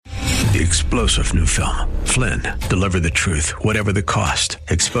The explosive new film, Flynn, deliver the truth, whatever the cost.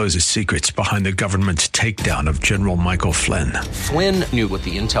 Exposes secrets behind the government's takedown of General Michael Flynn. Flynn knew what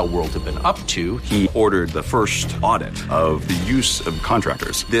the intel world had been up to. He ordered the first audit of the use of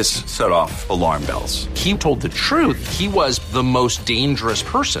contractors. This set off alarm bells. He told the truth. He was the most dangerous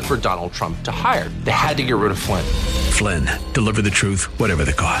person for Donald Trump to hire. They had to get rid of Flynn. Flynn, deliver the truth, whatever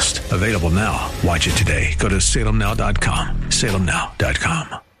the cost. Available now. Watch it today. Go to salemnow.com.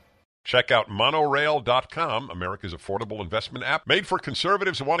 salemnow.com. Check out Monorail.com, America's affordable investment app, made for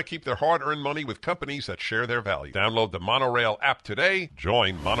conservatives who want to keep their hard-earned money with companies that share their values. Download the Monorail app today.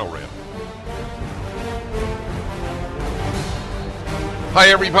 Join Monorail. Hi,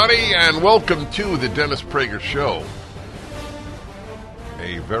 everybody, and welcome to the Dennis Prager Show.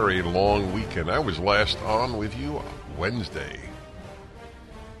 A very long weekend. I was last on with you Wednesday.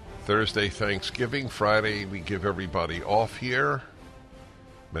 Thursday, Thanksgiving. Friday, we give everybody off here.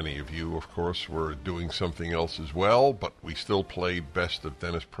 Many of you, of course, were doing something else as well, but we still played Best of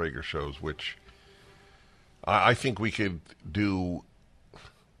Dennis Prager shows, which I think we could do.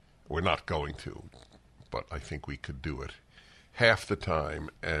 We're not going to, but I think we could do it half the time,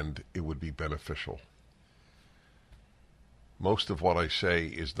 and it would be beneficial. Most of what I say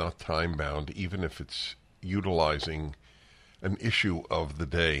is not time-bound, even if it's utilizing an issue of the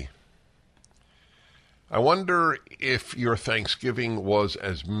day. I wonder if your Thanksgiving was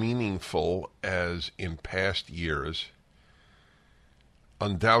as meaningful as in past years.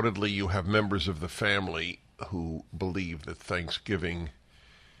 Undoubtedly, you have members of the family who believe that Thanksgiving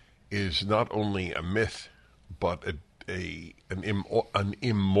is not only a myth, but an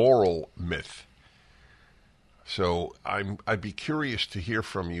immoral myth. So I'd be curious to hear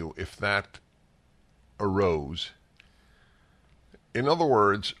from you if that arose. In other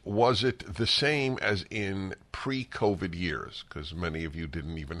words, was it the same as in pre-COVID years? Because many of you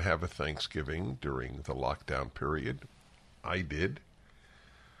didn't even have a Thanksgiving during the lockdown period. I did.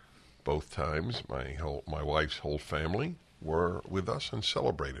 Both times, my wife's whole family were with us and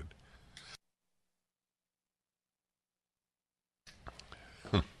celebrated.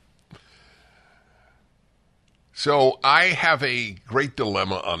 So I have a great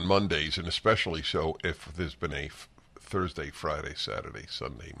dilemma on Mondays, and especially so if there's been a Thursday, Friday, Saturday,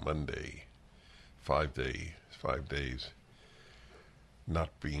 Sunday, Monday, 5 days not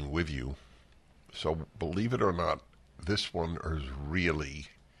being with you. So believe it or not, this one has really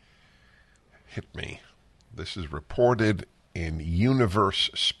hit me. This is reported in Universe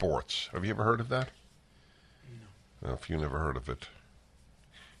Sports. Have you ever heard of that? No. Well, if you never heard of it,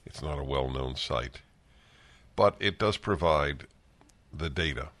 it's not a well-known site. But it does provide the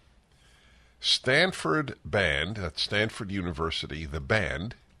data. Stanford band, that's Stanford University, the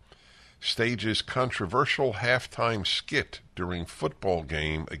band, stages controversial halftime skit during football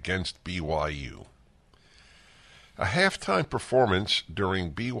game against BYU. A halftime performance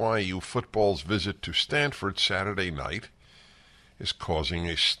during BYU football's visit to Stanford Saturday night is causing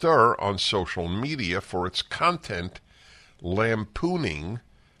a stir on social media for its content lampooning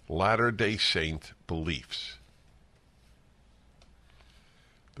Latter-day Saint beliefs.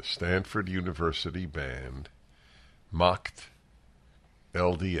 The Stanford University band mocked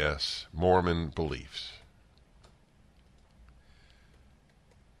LDS Mormon beliefs.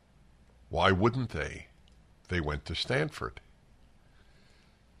 Why wouldn't they? They went to Stanford.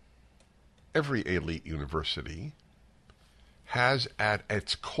 Every elite university has at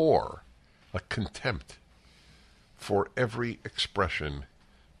its core a contempt for every expression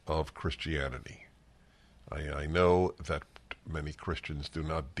of Christianity. I know that many Christians do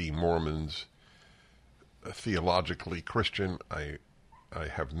not deem Mormons theologically Christian. I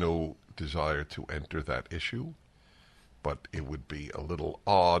have no desire to enter that issue, but it would be a little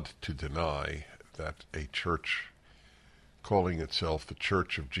odd to deny that a church calling itself the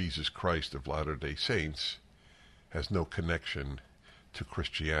Church of Jesus Christ of Latter-day Saints has no connection to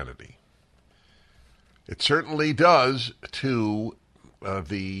Christianity. It certainly does to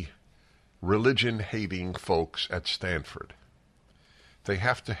the religion-hating folks at Stanford. They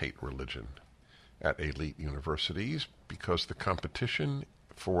have to hate religion at elite universities because the competition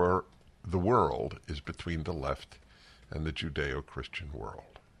for the world is between the left and the Judeo-Christian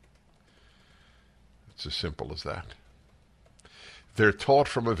world. It's as simple as that. They're taught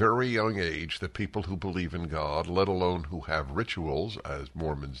from a very young age that people who believe in God, let alone who have rituals, as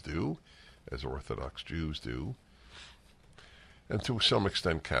Mormons do, as Orthodox Jews do, and to some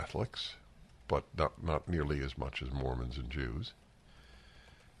extent Catholics, but not nearly as much as Mormons and Jews,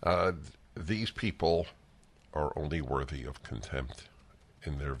 these people are only worthy of contempt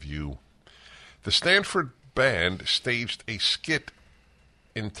in their view. The Stanford band staged a skit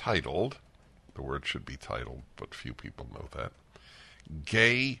entitled, the word should be titled, but few people know that,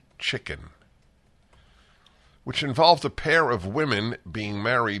 Gay Chicken, which involved a pair of women being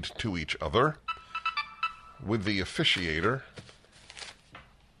married to each other with the officiator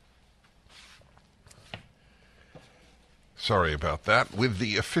with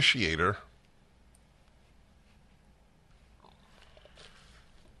the officiator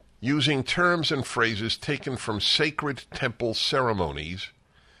using terms and phrases taken from sacred temple ceremonies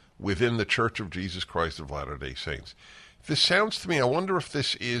within the Church of Jesus Christ of Latter-day Saints. This sounds to me, I wonder if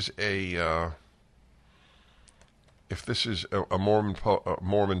this is a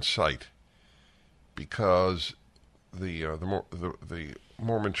Mormon site, because the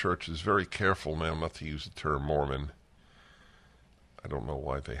Mormon Church is very careful now not to use the term Mormon. I don't know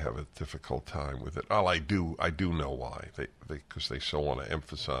why they have a difficult time with it. Oh, I do know why. Because they so want to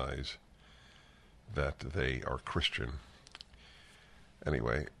emphasize that they are Christian.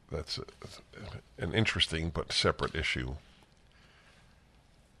 Anyway, that's an interesting but separate issue.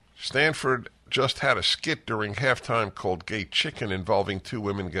 Stanford just had a skit during halftime called Gay Chicken, involving two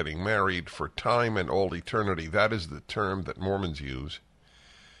women getting married for time and all eternity. That is the term that Mormons use.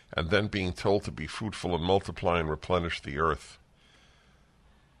 And then being told to be fruitful and multiply and replenish the earth.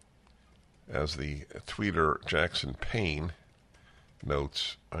 As the tweeter Jackson Payne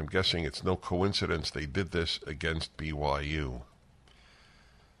notes, I'm guessing it's no coincidence they did this against BYU.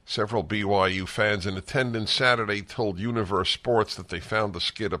 Several BYU fans in attendance Saturday told Universe Sports that they found the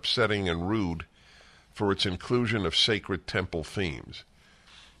skit upsetting and rude for its inclusion of sacred temple themes.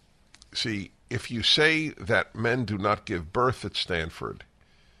 See, if you say that men do not give birth at Stanford,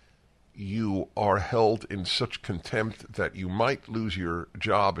 you are held in such contempt that you might lose your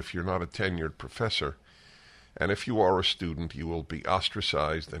job if you're not a tenured professor. And if you are a student, you will be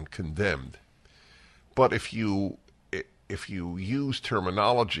ostracized and condemned. But if you use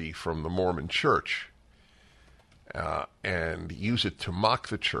terminology from the Mormon Church and use it to mock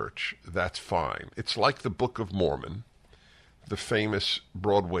the church, that's fine. It's like the Book of Mormon, the famous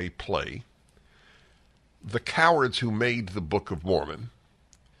Broadway play. The cowards who made the Book of Mormon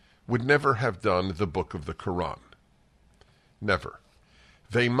would never have done the Book of the Quran. Never.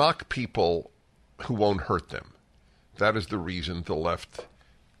 They mock people who won't hurt them. That is the reason the left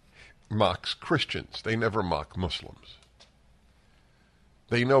mocks Christians. They never mock Muslims.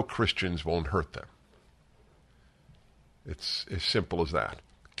 They know Christians won't hurt them. It's as simple as that.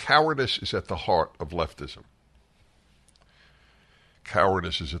 Cowardice is at the heart of leftism.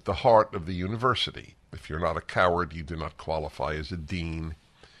 Cowardice is at the heart of the university. If you're not a coward, you do not qualify as a dean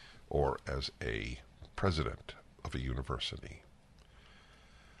or as a president of a university.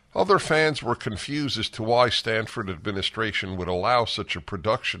 Other fans were confused as to why Stanford administration would allow such a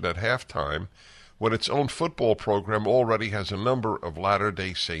production at halftime when its own football program already has a number of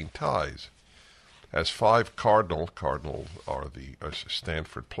Latter-day Saint ties. As 5 Cardinals are the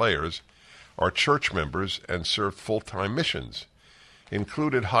Stanford players, are church members and served full-time missions,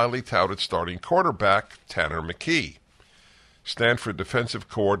 included highly touted starting quarterback Tanner McKee. Stanford defensive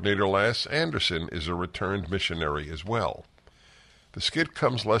coordinator Lance Anderson is a returned missionary as well. The skit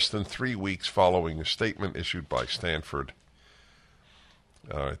comes less than 3 weeks following a statement issued by Stanford.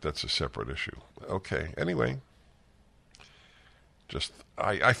 All right, that's a separate issue. Okay, anyway.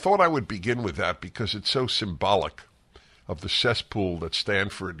 I thought I would begin with that because it's so symbolic of the cesspool that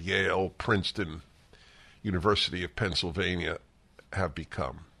Stanford, Yale, Princeton, University of Pennsylvania have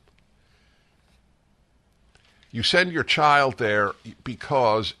become. You send your child there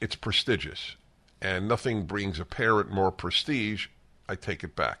because it's prestigious, and nothing brings a parent more prestige. I take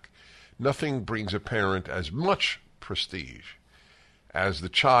it back. Nothing brings a parent as much prestige as the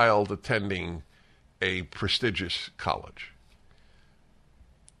child attending a prestigious college.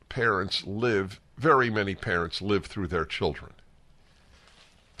 Very many parents live through their children.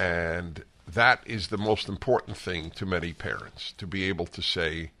 And that is the most important thing to many parents, to be able to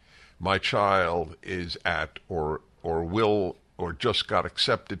say, my child is at or will or just got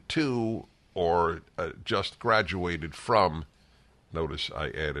accepted to or just graduated from. Notice I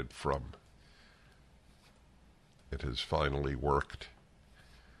added from. It has finally worked.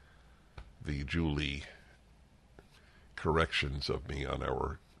 The Julie corrections of me on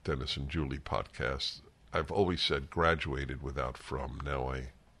our Dennis and Julie podcast. I've always said graduated without from. Now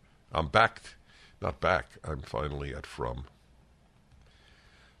I'm back. Not back. I'm finally at from.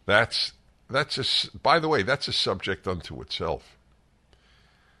 By the way, that's a subject unto itself.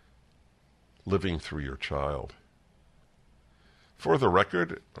 Living through your child. For the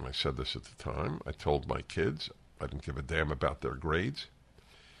record, and I said this at the time, I told my kids I didn't give a damn about their grades.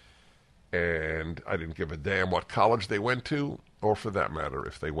 And I didn't give a damn what college they went to. or for that matter,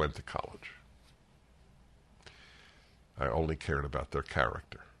 if they went to college. I only cared about their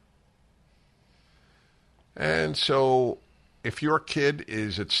character. And so if your kid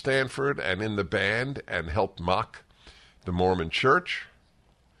is at Stanford and in the band and helped mock the Mormon Church,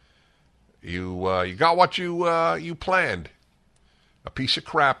 you got what you planned. A piece of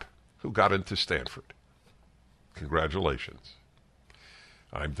crap who got into Stanford. Congratulations.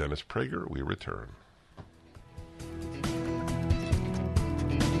 I'm Dennis Prager. We return.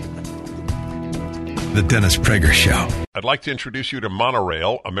 The Dennis Prager Show. I'd like to introduce you to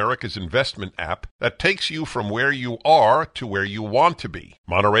Monorail, America's investment app that takes you from where you are to where you want to be.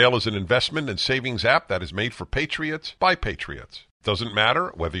 Monorail is an investment and savings app that is made for patriots by patriots. Doesn't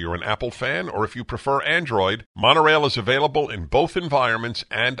matter whether you're an Apple fan or if you prefer Android, Monorail is available in both environments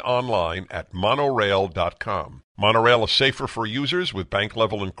and online at monorail.com. Monorail is safer for users with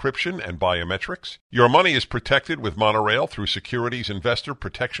bank-level encryption and biometrics. Your money is protected with Monorail through Securities Investor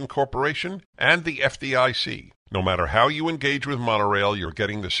Protection Corporation and the FDIC. No matter how you engage with Monorail, you're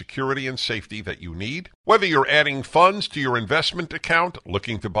getting the security and safety that you need. Whether you're adding funds to your investment account,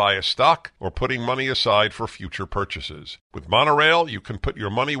 looking to buy a stock, or putting money aside for future purchases. With Monorail, you can put your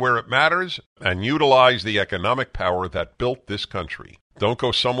money where it matters and utilize the economic power that built this country. Don't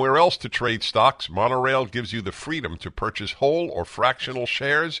go somewhere else to trade stocks. Monorail gives you the freedom to purchase whole or fractional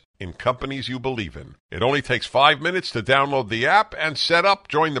shares in companies you believe in. It only takes 5 minutes to download the app and set up.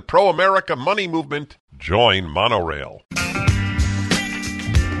 Join the pro-America money movement. Join Monorail.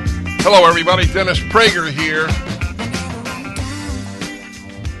 Hello, everybody. Dennis Prager here.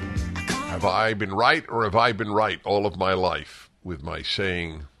 Have I been right or have I been right all of my life with my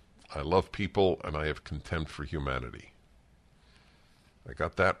saying, I love people and I have contempt for humanity? I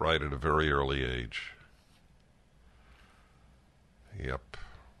got that right at a very early age. Yep.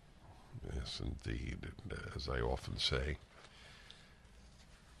 Yes, indeed, as I often say.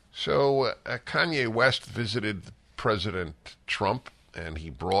 So Kanye West visited President Trump, and he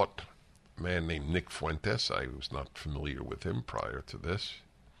brought a man named Nick Fuentes. I was not familiar with him prior to this.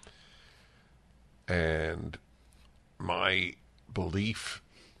 And my belief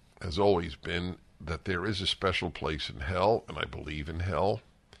has always been that there is a special place in hell, and I believe in hell,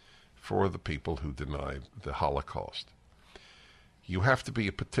 for the people who denied the Holocaust. You have to be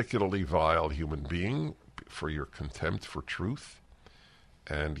a particularly vile human being for your contempt for truth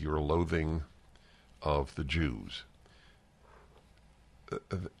and your loathing of the Jews.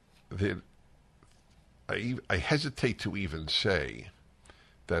 I hesitate to even say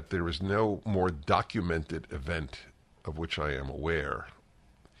that there is no more documented event of which I am aware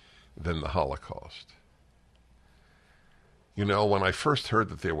than the Holocaust. You know, when I first heard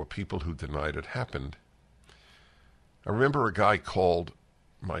that there were people who denied it happened, I remember a guy called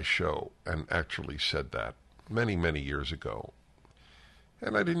my show and actually said that many, many years ago.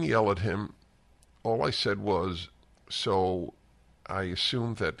 And I didn't yell at him. All I said was, so I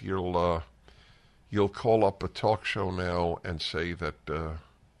assume that you'll call up a talk show now and say that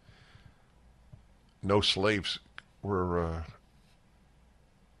no slavery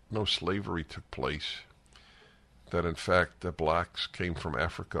took place, that in fact the blacks came from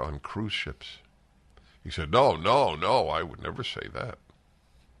Africa on cruise ships. He said, no, I would never say that.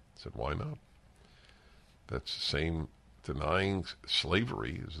 I said, why not? That's the same, denying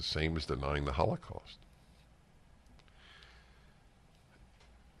slavery is the same as denying the Holocaust.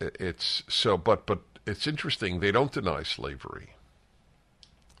 It's so, but it's interesting, they don't deny slavery.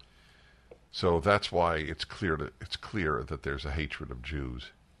 So that's why it's clear that there's a hatred of Jews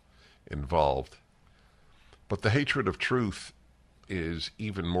involved. But the hatred of truth is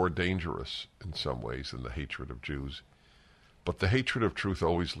even more dangerous in some ways than the hatred of Jews. But the hatred of truth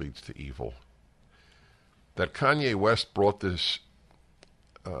always leads to evil. That Kanye West brought this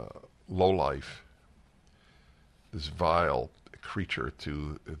lowlife, this vile creature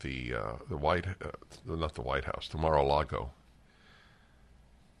to the not the White House, to Mar-a-Lago,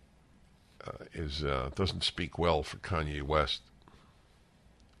 doesn't speak well for Kanye West.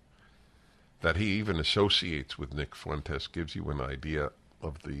 That he even associates with Nick Fuentes gives you an idea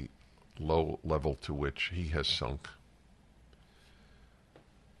of the low level to which he has sunk.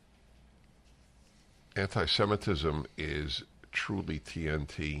 Anti-Semitism is truly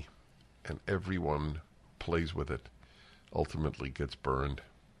TNT, and everyone who plays with it ultimately gets burned.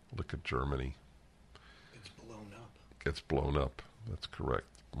 Look at Germany. Gets blown up. That's correct.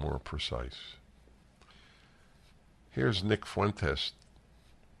 More precise. Here's Nick Fuentes.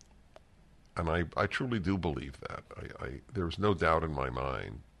 And I truly do believe that. There's no doubt in my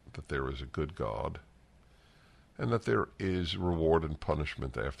mind that there is a good God and that there is reward and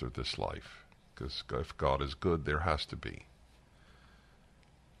punishment after this life. Because if God is good, there has to be.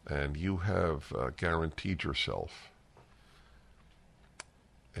 and you have guaranteed yourself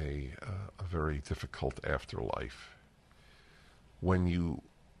a very difficult afterlife. When you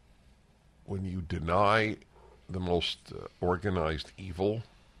deny the most organized evil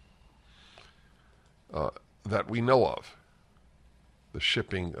that we know of, the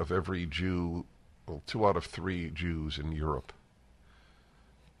shipping of every Jew, 2 out of 3 Jews in Europe,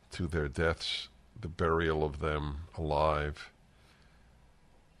 to their deaths, the burial of them alive,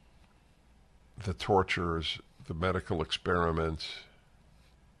 the tortures, the medical experiments.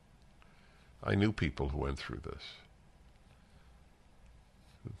 I knew people who went through this.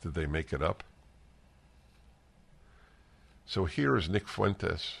 Did they make it up? So here is Nick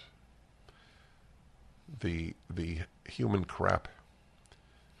Fuentes, the human crap.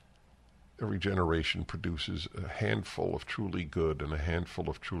 Every generation produces a handful of truly good and a handful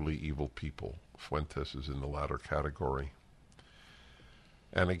of truly evil people. Fuentes is in the latter category.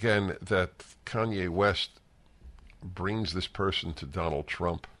 And again, that Kanye West brings this person to Donald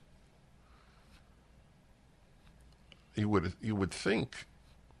Trump. You would think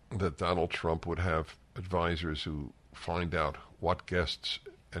that Donald Trump would have advisors who find out what guests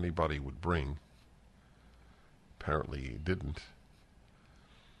anybody would bring. Apparently he didn't.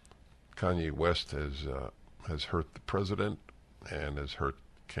 Kanye West has hurt the president and has hurt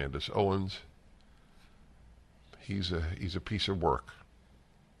Candace Owens. He's a piece of work.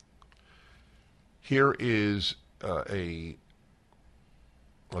 Here is a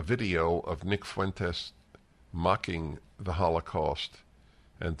video of Nick Fuentes mocking the Holocaust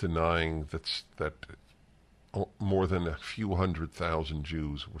and denying that more than a few 100,000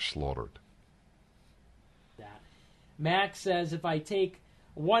 Jews were slaughtered. Max says, if I take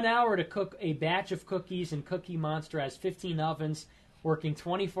 1 hour to cook a batch of cookies and Cookie Monster has 15 ovens, working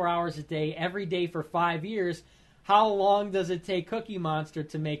 24 hours a day, every day for 5 years, how long does it take Cookie Monster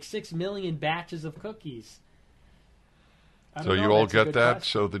to make 6 million batches of cookies? So you all get that?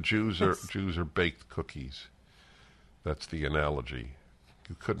 Question. So the Jews are baked cookies. That's the analogy.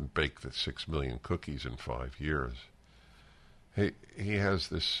 You couldn't bake the 6 million cookies in 5 years. He has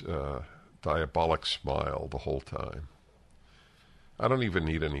this diabolic smile the whole time. I don't even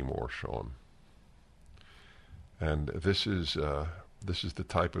need any more, Sean. And this is the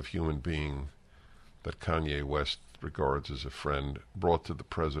type of human being that Kanye West regards as a friend, brought to the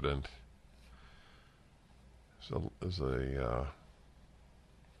president. So there's a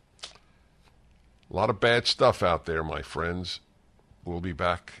lot of bad stuff out there, my friends. We'll be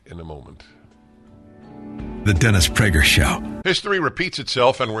back in a moment. The Dennis Prager Show. History repeats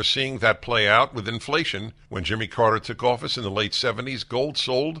itself, and we're seeing that play out with inflation. When Jimmy Carter took office in the late 70s, gold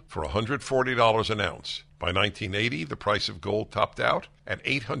sold for $140 an ounce. By 1980, the price of gold topped out at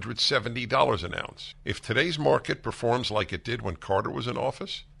 $870 an ounce. If today's market performs like it did when Carter was in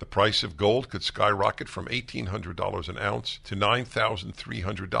office, the price of gold could skyrocket from $1,800 an ounce to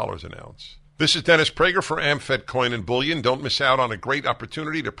 $9,300 an ounce. This is Dennis Prager for AmFed Coin and Bullion. Don't miss out on a great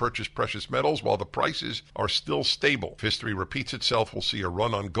opportunity to purchase precious metals while the prices are still stable. If history repeats itself, we'll see a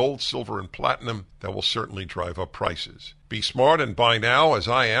run on gold, silver, and platinum that will certainly drive up prices. Be smart and buy now, as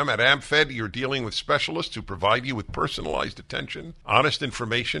I am. At AmFed, you're dealing with specialists who provide you with personalized attention, honest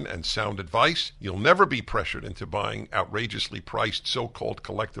information, and sound advice. You'll never be pressured into buying outrageously priced so-called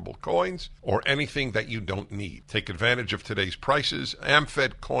collectible coins or anything that you don't need. Take advantage of today's prices.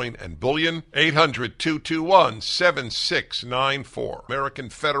 AmFed Coin and Bullion, 800-221-7694.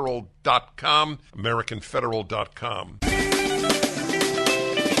 AmericanFederal.com, AmericanFederal.com.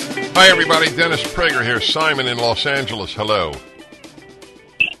 Hi, everybody. Dennis Prager here. Simon in Los Angeles. Hello.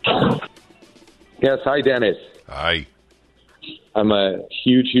 Yes. Hi, Dennis. Hi. I'm a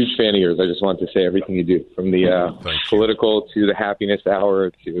huge, huge fan of yours. I just wanted to say everything you do, from the political to the happiness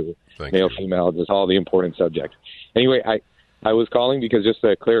hour to male, female, just all the important subjects. Anyway, I was calling because just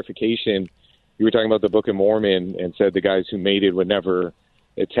a clarification. You were talking about the Book of Mormon and said the guys who made it would never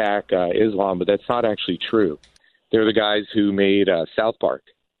attack Islam, but that's not actually true. They're the guys who made South Park.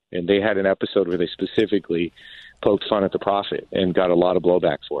 And they had an episode where they specifically poked fun at the Prophet and got a lot of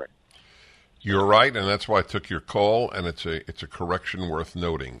blowback for it. You're right, and that's why I took your call, and it's a correction worth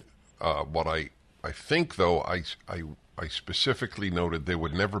noting. What I think, though, I specifically noted there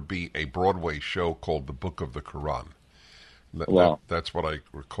would never be a Broadway show called The Book of the Quran. That's what I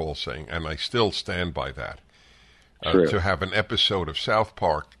recall saying, and I still stand by that. To have an episode of South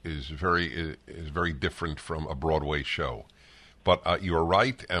Park is very different from a Broadway show. But you're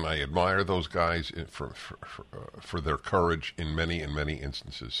right, and I admire those guys for their courage in many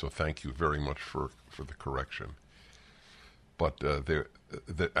instances. So thank you very much for the correction. But the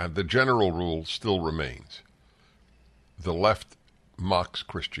general rule still remains. The left mocks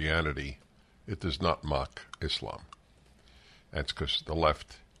Christianity, it does not mock Islam. That's because the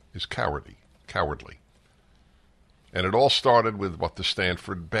left is cowardly. And it all started with what the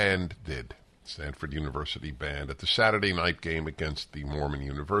Stanford Band did. Stanford University Band at the Saturday night game against the Mormon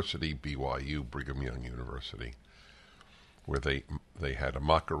University, BYU, Brigham Young University, where they had a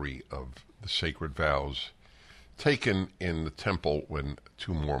mockery of the sacred vows taken in the temple when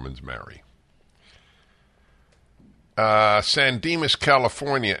two Mormons marry. San Dimas,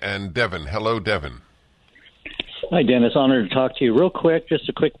 California, and Devin. Hello, Devin. Hi, Dennis. Honored to talk to you. Real quick, just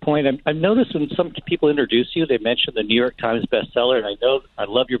a quick point. I've noticed when some people introduce you, they mention the New York Times bestseller, and I know I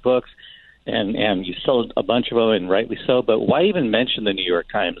love your books, and you sold a bunch of them, and rightly so, but why even mention the New York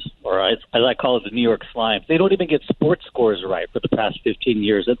Times? Or as I call it, the New York Slimes. They don't even get sports scores right for the past 15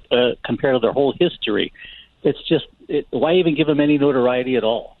 years compared to their whole history. It's just, why even give them any notoriety at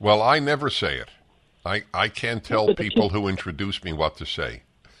all? Well, I never say it. I can't tell people who introduce me what to say.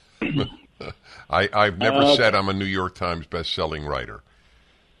 I've never said I'm a New York Times best-selling writer.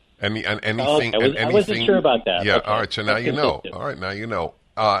 Anything. I wasn't sure about that. Yeah. Okay. All right. So now you know. All right. Now you know.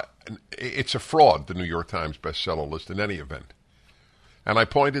 It's a fraud, the New York Times bestseller list, in any event. And I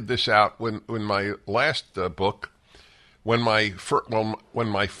pointed this out when my last book, when my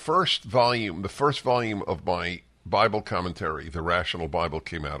first volume, the first volume of my Bible commentary, The Rational Bible,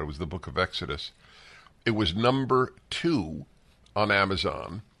 came out. It was the Book of Exodus. It was number 2 on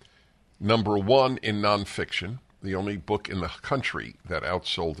Amazon, number 1 in nonfiction. The only book in the country that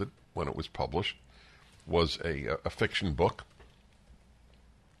outsold it when it was published was a fiction book.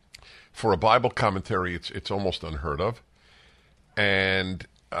 For a Bible commentary, it's almost unheard of. And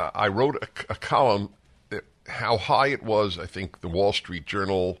I wrote a column, how high it was. I think the Wall Street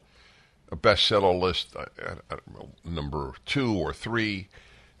Journal, a bestseller list, I don't know, number 2 or 3.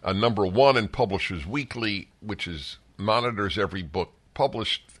 Number 1 in Publishers Weekly, which monitors every book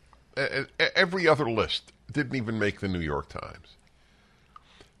published. Every other list didn't even make the New York Times.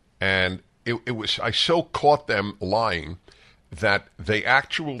 And it was, I so caught them lying that they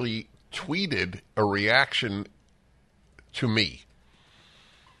actually tweeted a reaction to me.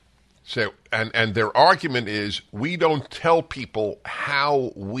 So, and their argument is, we don't tell people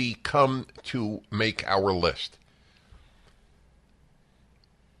how we come to make our list.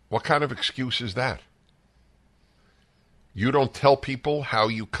 What kind of excuse is that? You don't tell people how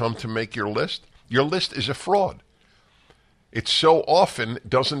you come to make your list? Your list is a fraud. It so often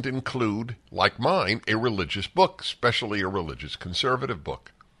doesn't include, like mine, a religious book, especially a religious conservative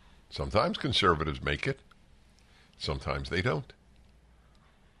book. Sometimes conservatives make it. Sometimes they don't.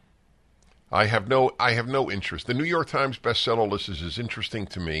 I have no interest. The New York Times bestseller list is as interesting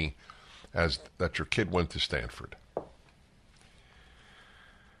to me as that your kid went to Stanford,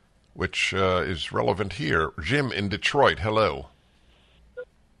 which is relevant here. Jim in Detroit, hello.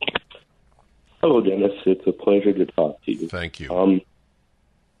 Hello, Dennis. It's a pleasure to talk to you. Thank you.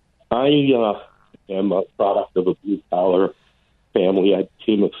 I am a product of a blue-collar family. I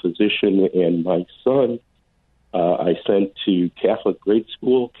became a physician, and my son I sent to Catholic grade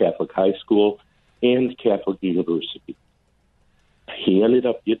school, Catholic high school, and Catholic university. He ended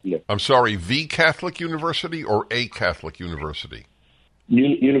up getting it. I'm sorry, the Catholic university or a Catholic university?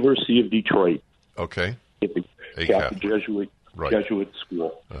 University of Detroit. Okay. A Catholic Jesuit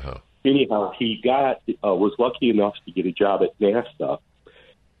school. Uh-huh. Anyhow, he was lucky enough to get a job at NASA,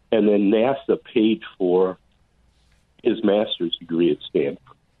 and then NASA paid for his master's degree at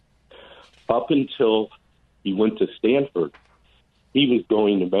Stanford. Up until he went to Stanford, he was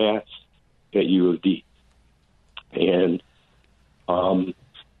going to Mass at U of D. And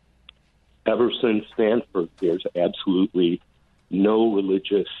ever since Stanford, there's absolutely no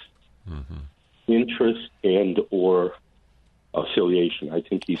religious interest and or affiliation. I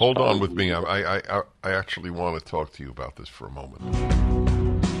think he's... Hold on with me. I actually want to talk to you about this for a moment.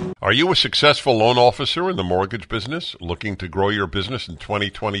 Are you a successful loan officer in the mortgage business, looking to grow your business in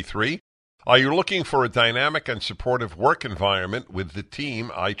 2023? Are you looking for a dynamic and supportive work environment with the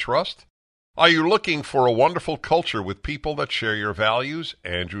team I trust? Are you looking for a wonderful culture with people that share your values?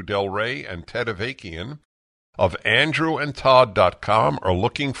 Andrew Del Rey and Ted Avakian of AndrewandTodd.com are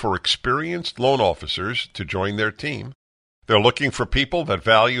looking for experienced loan officers to join their team. They're looking for people that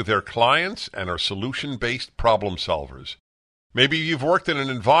value their clients and are solution-based problem solvers. Maybe you've worked in an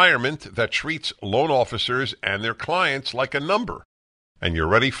environment that treats loan officers and their clients like a number, and you're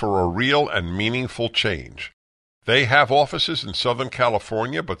ready for a real and meaningful change. They have offices in Southern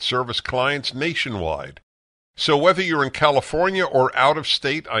California but service clients nationwide. So whether you're in California or out of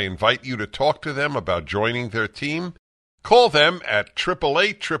state, I invite you to talk to them about joining their team. Call them at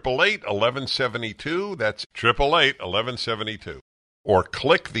 888-888-1172. That's 888-1172. or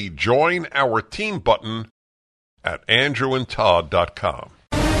click the Join Our Team button at andrewandtodd.com.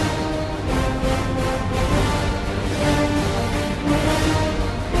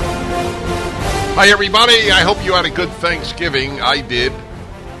 Hi, everybody. I hope you had a good Thanksgiving. I did.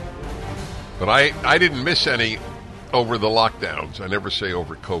 But I didn't miss any over the lockdowns. I never say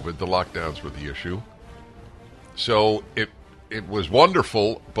over COVID. The lockdowns were the issue. So it was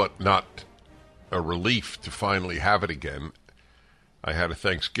wonderful, but not a relief to finally have it again. I had a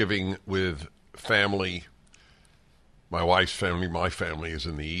Thanksgiving with family. My wife's family, my family is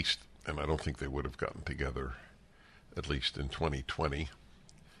in the East, and I don't think they would have gotten together, at least in 2020.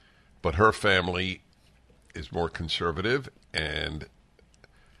 But her family is more conservative and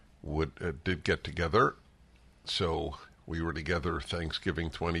did get together. So we were together Thanksgiving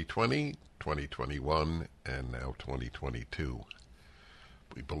 2020, 2021, and now 2022.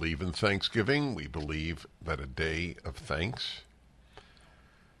 We believe in Thanksgiving. We believe that a day of thanks,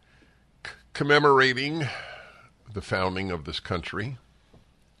 commemorating the founding of this country,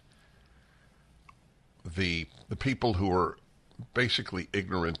 the people who are basically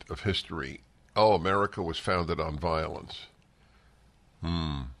ignorant of history. Oh, America was founded on violence.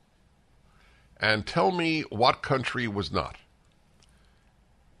 And tell me what country was not.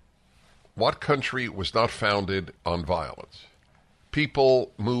 What country was not founded on violence?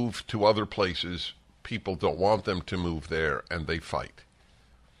 People move to other places. People don't want them to move there, and they fight.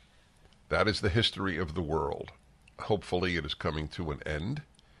 That is the history of the world. Hopefully it is coming to an end,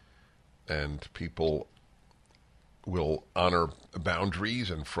 and people will honor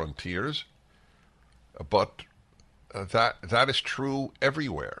boundaries and frontiers. But that is true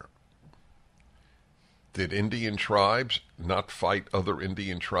everywhere. Did Indian tribes not fight other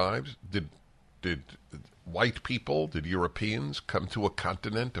Indian tribes? Did white people, did Europeans come to a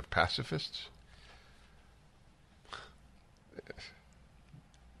continent of pacifists?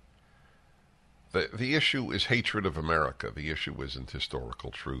 The issue is hatred of America. The issue isn't historical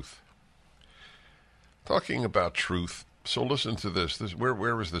truth. Talking about truth, so listen to this.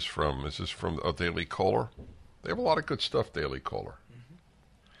 Where is this from? Is this from a Daily Caller? They have a lot of good stuff, Daily Caller. Mm-hmm.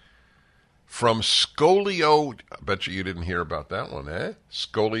 From Scolio, I bet you didn't hear about that one, eh?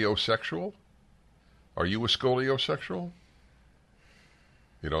 Scoliosexual? Are you a scoliosexual?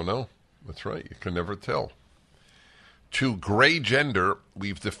 You don't know? That's right, you can never tell. To gray gender,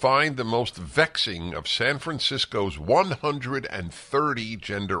 we've defined the most vexing of San Francisco's 130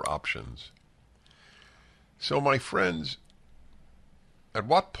 gender options. So, my friends, at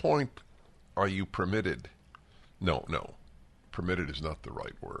what point are you permitted? No, permitted is not the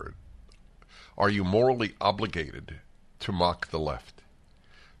right word. Are you morally obligated to mock the left?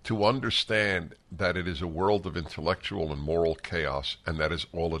 To understand that it is a world of intellectual and moral chaos, and that is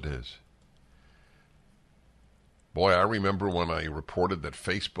all it is? Boy, I remember when I reported that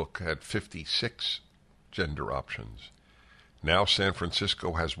Facebook had 56 gender options. Now San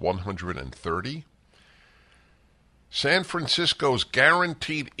Francisco has 130. San Francisco's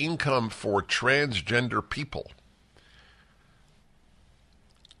guaranteed income for transgender people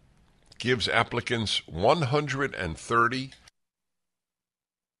gives applicants 130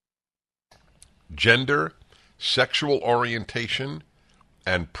 gender, sexual orientation,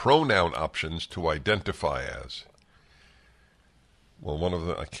 and pronoun options to identify as. Well, one of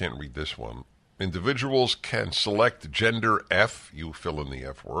them, I can't read this one. Individuals can select gender F, you fill in the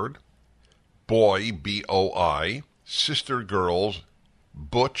F word, boy, B-O-I, sister girls,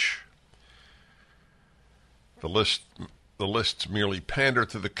 butch. The lists merely pander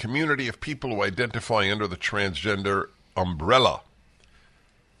to the community of people who identify under the transgender umbrella.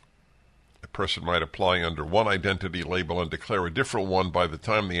 A person might apply under one identity label and declare a different one by the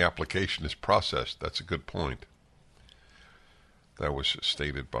time the application is processed. That's a good point. That was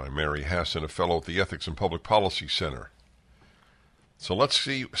stated by Mary Hassan, a fellow at the Ethics and Public Policy Center. So let's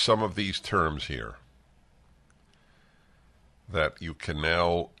see some of these terms here that you can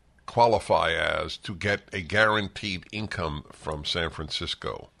now qualify as to get a guaranteed income from San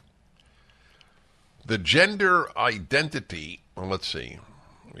Francisco. The gender identity, well, let's see,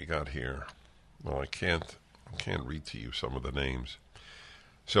 what we got here. Well, I can't read to you some of the names.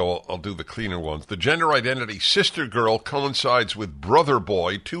 So I'll do the cleaner ones. The gender identity sister girl coincides with brother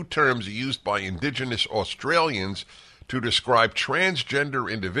boy, two terms used by Indigenous Australians to describe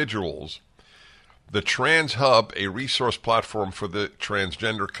transgender individuals. The Trans Hub, a resource platform for the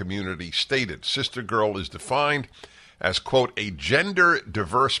transgender community, stated sister girl is defined as, quote, a gender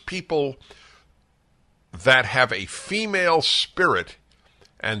diverse people that have a female spirit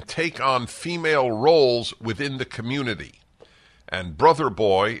and take on female roles within the community. And brother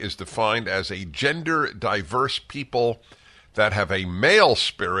boy is defined as a gender diverse people that have a male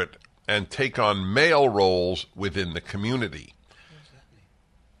spirit and take on male roles within the community.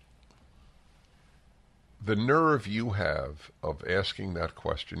 The nerve you have of asking that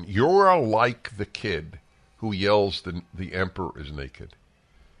question. You're like the kid who yells the emperor is naked.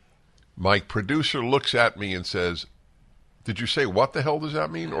 My producer looks at me and says, did you say what the hell does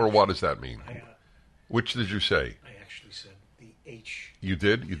that mean, or what does that mean? Which did you say? I actually said the H. You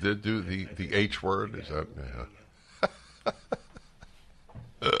did? You did do the H word? Is that? Yeah.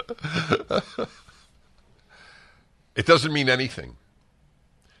 It doesn't mean anything.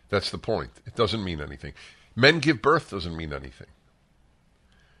 That's the point. It doesn't mean anything. Men give birth doesn't mean anything.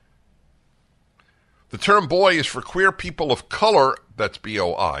 The term boy is for queer people of color, that's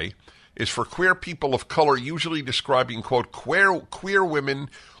B-O-I, is for queer people of color, usually describing, quote, queer women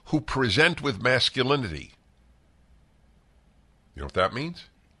who present with masculinity. You know what that means?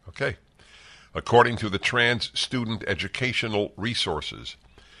 Okay. According to the Trans Student Educational Resources.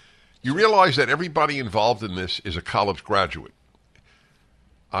 You realize that everybody involved in this is a college graduate.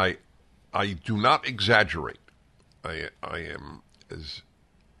 I do not exaggerate. I am as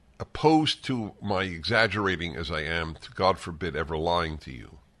opposed to my exaggerating as I am to, God forbid, ever lying to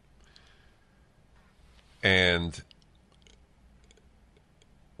you. And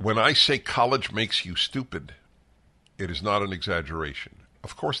when I say college makes you stupid, it is not an exaggeration.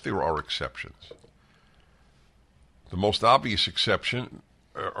 Of course there are exceptions. The most obvious exception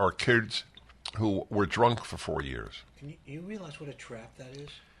are kids who were drunk for 4 years. Can you realize what a trap that is?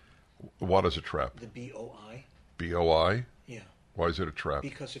 What is a trap? The B-O-I. B-O-I? Yeah. Why is it a trap?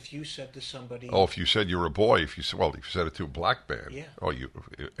 Because if you said to somebody... Oh, if you said you're a boy, if you said it to a black man. Yeah. Oh,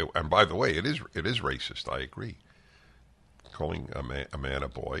 and by the way, it is racist. I agree. Calling a man a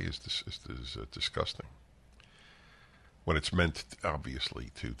boy is disgusting. When it's meant, obviously,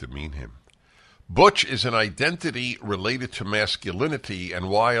 to demean him. Butch is an identity related to masculinity, and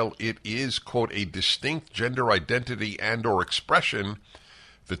while it is, quote, a distinct gender identity and or expression,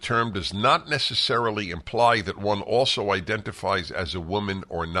 the term does not necessarily imply that one also identifies as a woman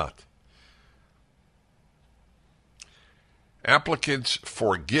or not. Applicants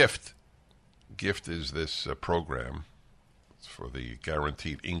for GIFT is this program for the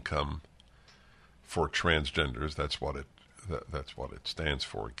guaranteed income for transgenders. That's what it stands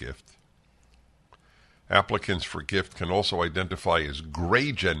for, GIFT. Applicants for GIFT can also identify as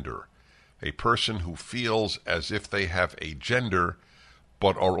gray gender, a person who feels as if they have a gender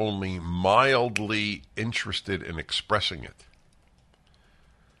but are only mildly interested in expressing it.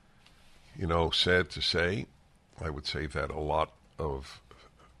 You know, sad to say, I would say that a lot of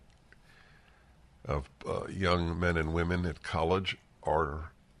young men and women at college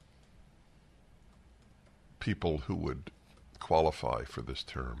are people who would qualify for this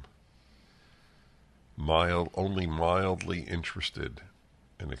term. Only mildly interested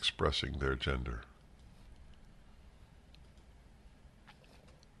in expressing their gender.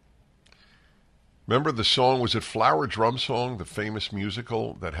 Remember the song, was it Flower Drum Song, the famous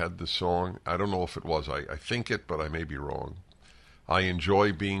musical that had the song? I don't know if it was. I think it, but I may be wrong. I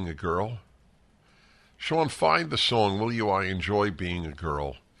Enjoy Being a Girl. Sean, find the song, will you? I Enjoy Being a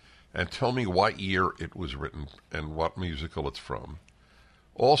Girl. And tell me what year it was written and what musical it's from.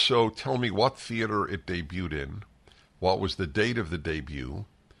 Also, tell me what theater it debuted in, what was the date of the debut,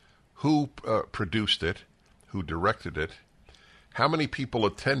 who produced it, who directed it, how many people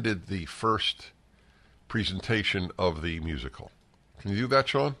attended the first presentation of the musical. Can you do that,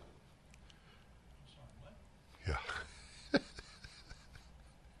 Sean? Yeah.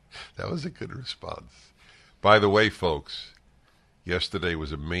 That was a good response. By the way, folks, yesterday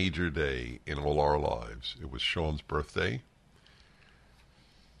was a major day in all our lives. It was Sean's birthday.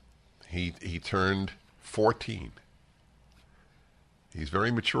 He turned 14. He's very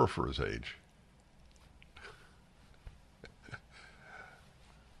mature for his age.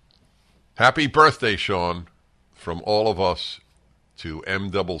 Happy birthday, Sean, from all of us to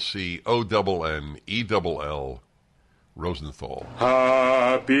MCCONNELL Rosenthal.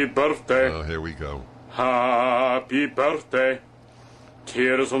 Happy birthday. Oh, here we go. Happy birthday.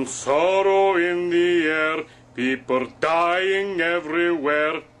 Tears and sorrow in the air. People dying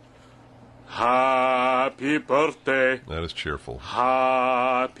everywhere. Happy birthday. That is cheerful.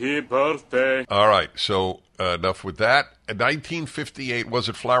 Happy birthday. All right, so enough with that. In 1958, was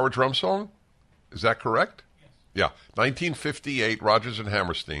it Flower Drum Song? Is that correct? Yes. Yeah, 1958, Rodgers and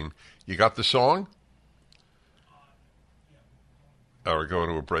Hammerstein. You got the song? Yeah. We're going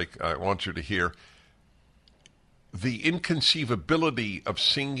to a break. I want you to hear the inconceivability of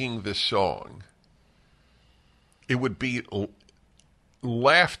singing this song. It would be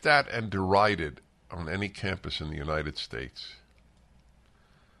laughed at and derided on any campus in the United States,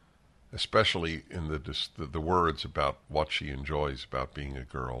 especially in the words about what she enjoys about being a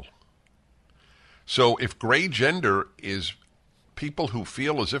girl. So if gray gender is people who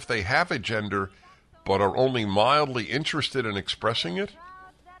feel as if they have a gender but are only mildly interested in expressing it,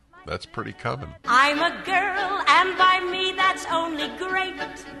 that's pretty common. I'm a girl, and by me that's only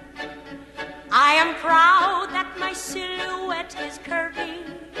great. I am proud that my silhouette is curvy,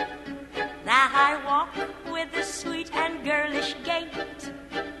 that I walk with a sweet and girlish gait,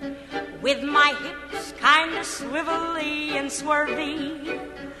 with my hips kinda swivelly and swervy.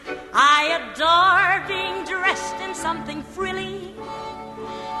 I adore being dressed in something frilly.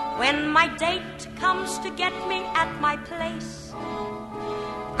 When my date comes to get me at my place,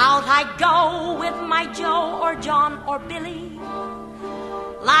 out I go with my Joe or John or Billy,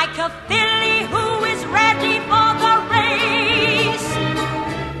 like a filly who is ready for the race.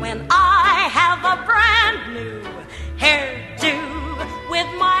 When I have a brand new hairdo with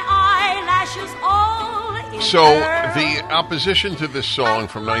my eyelashes all in So curl, the opposition to this song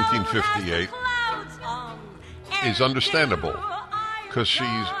from 1958 is understandable, because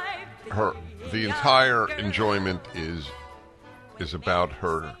the entire enjoyment is about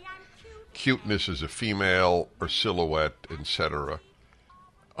her cuteness as a female, her silhouette, etc.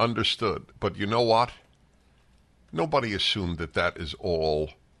 Understood. But you know what? Nobody assumed that is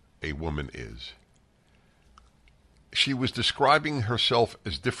all a woman is. She was describing herself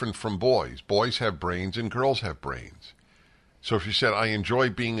as different from boys. Boys have brains and girls have brains. So if she said, I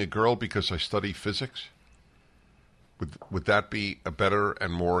enjoy being a girl because I study physics, would that be a better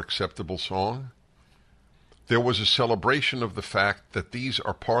and more acceptable song? There was a celebration of the fact that these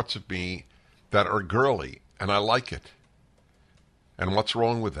are parts of me that are girly, and I like it. And what's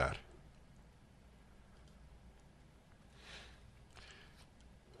wrong with that?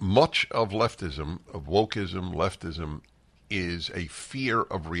 Much of leftism, of wokeism, leftism, is a fear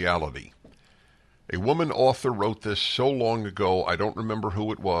of reality. A woman author wrote this so long ago, I don't remember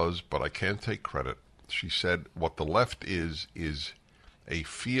who it was, but I can't take credit. She said, what the left is a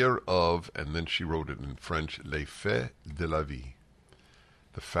fear of, and then she wrote it in French, les faits de la vie,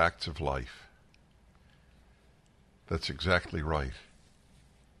 the facts of life. That's exactly right.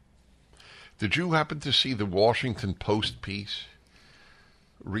 Did you happen to see the Washington Post piece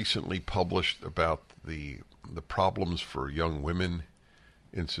recently published about the problems for young women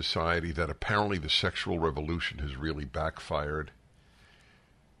in society, that apparently the sexual revolution has really backfired?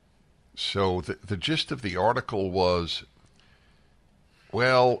 So the gist of the article was,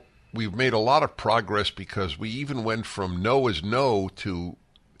 well, we've made a lot of progress because we even went from no is no to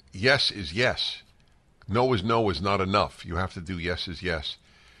yes is yes. No is no is not enough. You have to do yes is yes.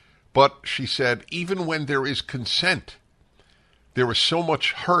 But she said, even when there is consent, there is so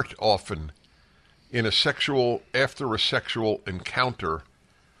much hurt often in after a sexual encounter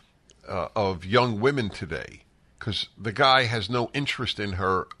of young women today, because the guy has no interest in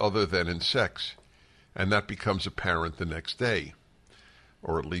her other than in sex, and that becomes apparent the next day,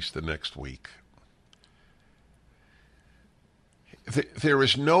 or at least the next week. There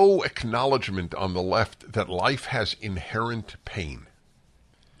is no acknowledgement on the left that life has inherent pain.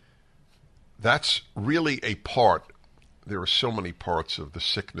 That's really a part. There are so many parts of the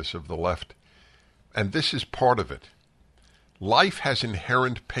sickness of the left, and this is part of it. Life has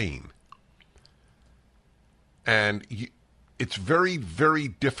inherent pain. And it's very, very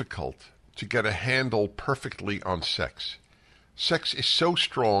difficult to get a handle perfectly on sex. Sex is so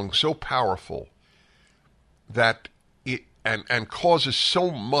strong, so powerful, that it and causes so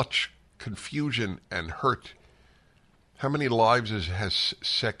much confusion and hurt. How many lives has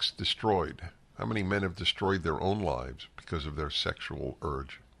sex destroyed? How many men have destroyed their own lives because of their sexual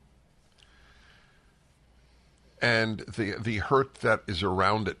urge? And the hurt that is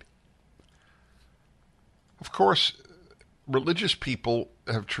around it. Of course, religious people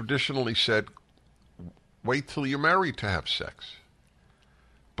have traditionally said, wait till you're married to have sex.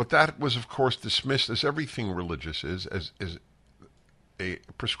 But that was, of course, dismissed, as everything religious is, as a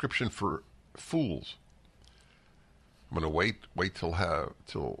prescription for fools. I'm going to wait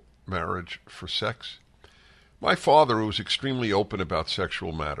till marriage for sex. My father, who was extremely open about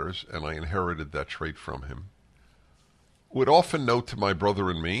sexual matters, and I inherited that trait from him, would often note to my brother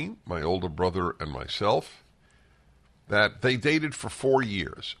and me, my older brother and myself, that they dated for 4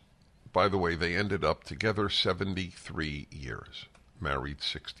 years. By the way, they ended up together 73 years, married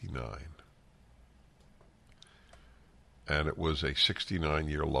 69. And it was a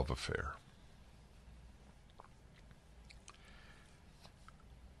 69-year love affair.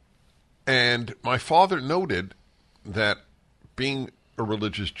 And my father noted that being a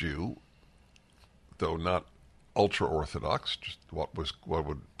religious Jew, though not ultra-Orthodox, just what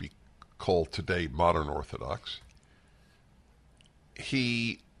would be called today modern Orthodox.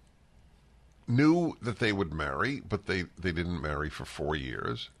 He knew that they would marry, but they didn't marry for 4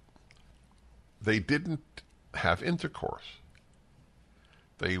 years. They didn't have intercourse.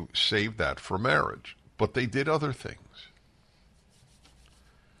 They saved that for marriage, but they did other things.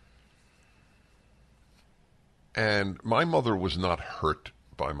 And my mother was not hurt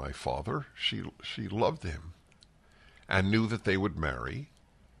by my father. She loved him and knew that they would marry,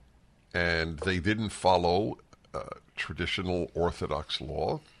 and they didn't follow traditional Orthodox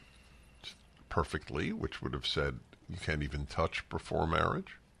law perfectly, which would have said you can't even touch before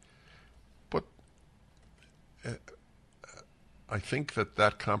marriage. But I think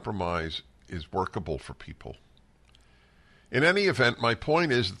that compromise is workable for people. In any event, my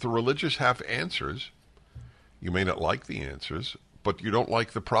point is that the religious have answers. You may not like the answers, but you don't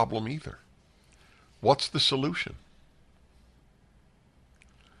like the problem either. What's the solution?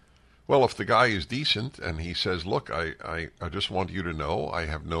 Well, if the guy is decent and he says, look, I just want you to know I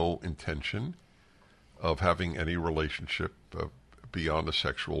have no intention of having any relationship beyond a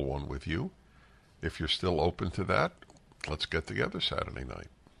sexual one with you. If you're still open to that, let's get together Saturday night.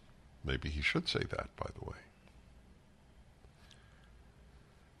 Maybe he should say that, by the way.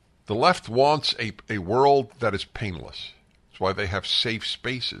 The left wants a world that is painless. That's why they have safe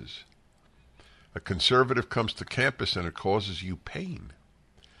spaces. A conservative comes to campus and it causes you pain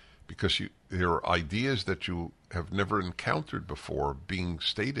because there are ideas that you have never encountered before being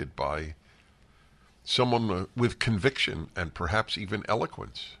stated by someone with conviction and perhaps even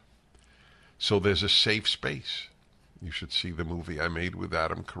eloquence. So there's a safe space. You should see the movie I made with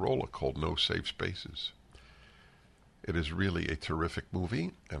Adam Carolla called No Safe Spaces. It is really a terrific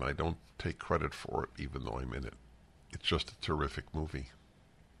movie, and I don't take credit for it, even though I'm in it. It's just a terrific movie.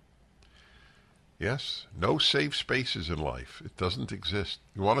 Yes, no safe spaces in life. It doesn't exist.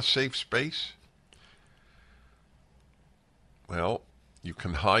 You want a safe space? Well, you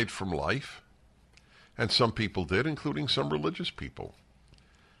can hide from life, and some people did, including some religious people.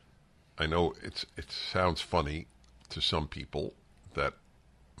 I know it sounds funny to some people that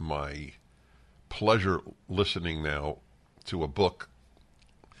my pleasure listening now to a book.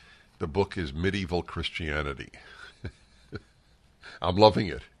 The book is Medieval Christianity. I'm loving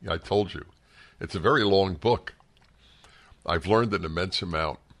it. I told you. It's a very long book. I've learned an immense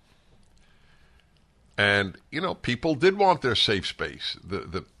amount. And, people did want their safe space.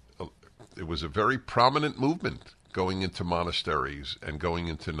 It was a very prominent movement going into monasteries and going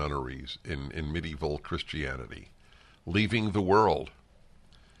into nunneries in medieval Christianity, leaving the world.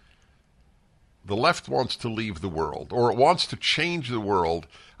 The left wants to leave the world, or it wants to change the world.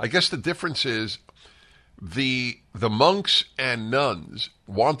 I guess the difference is the monks and nuns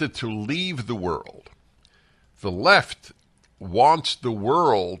wanted to leave the world. The left wants the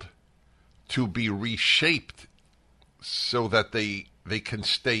world to be reshaped so that they can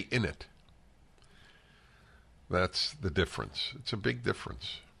stay in it. That's the difference. It's a big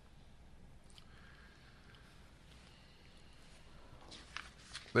difference.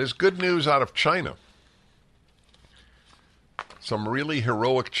 There's good news out of China. Some really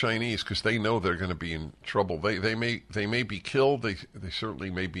heroic Chinese, because they know they're going to be in trouble. They may be killed. They certainly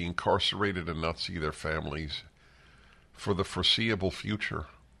may be incarcerated and not see their families for the foreseeable future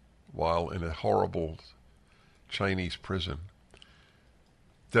while in a horrible Chinese prison,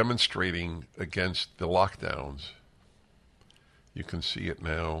 demonstrating against the lockdowns. You can see it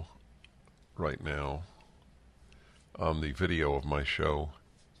now, right now, on the video of my show.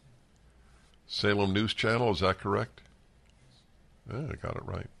 Salem News Channel, is that correct? Yeah, I got it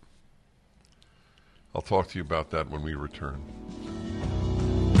right. I'll talk to you about that when we return.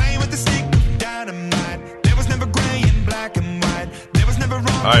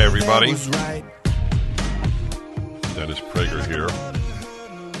 Hi, everybody. Dennis Prager here.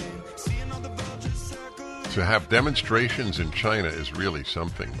 To have demonstrations in China is really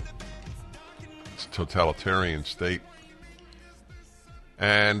something. It's a totalitarian state.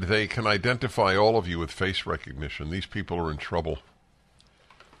 And they can identify all of you with face recognition. These people are in trouble.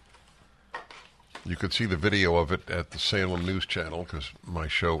 You could see the video of it at the Salem News Channel, because my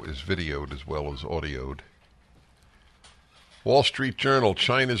show is videoed as well as audioed. Wall Street Journal,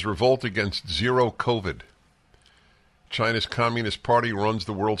 China's revolt against zero COVID. China's Communist Party runs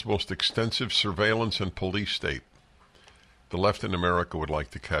the world's most extensive surveillance and police state. The left in America would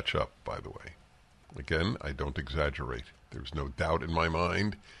like to catch up, by the way. Again, I don't exaggerate. There's no doubt in my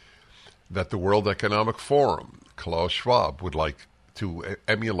mind that the World Economic Forum, Klaus Schwab, would like to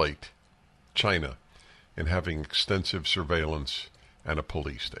emulate China in having extensive surveillance and a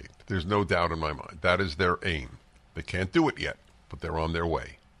police state. There's no doubt in my mind. That is their aim. They can't do it yet, but they're on their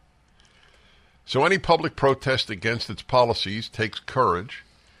way. So any public protest against its policies takes courage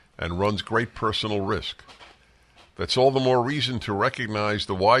and runs great personal risk. That's all the more reason to recognize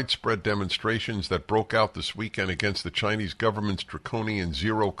the widespread demonstrations that broke out this weekend against the Chinese government's draconian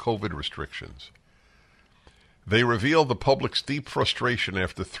zero COVID restrictions. They reveal the public's deep frustration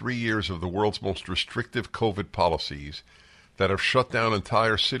after 3 years of the world's most restrictive COVID policies that have shut down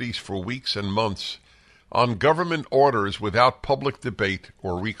entire cities for weeks and months on government orders without public debate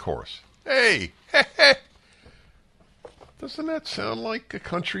or recourse. Hey, doesn't that sound like a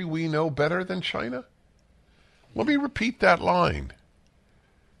country we know better than China? Let me repeat that line.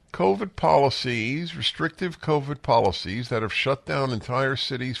 COVID policies, restrictive COVID policies that have shut down entire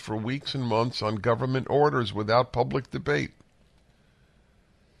cities for weeks and months on government orders without public debate.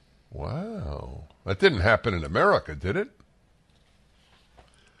 Wow. That didn't happen in America, did it?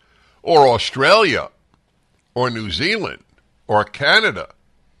 Or Australia, or New Zealand, or Canada.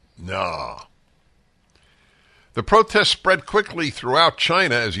 No. The protests spread quickly throughout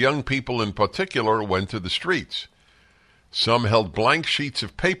China as young people in particular went to the streets. Some held blank sheets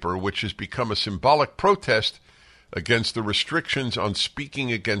of paper, which has become a symbolic protest against the restrictions on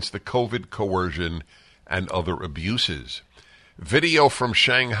speaking against the COVID coercion and other abuses. Video from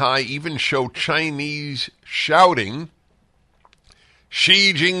Shanghai even showed Chinese shouting,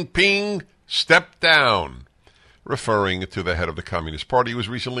 "Xi Jinping, step down," referring to the head of the Communist Party who was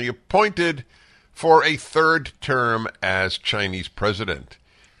recently appointed for a third term as Chinese president.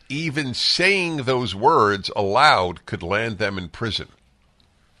 Even saying those words aloud could land them in prison.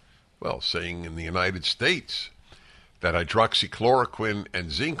 Well, saying in the United States that hydroxychloroquine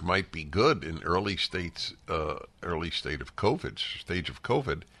and zinc might be good in early stage of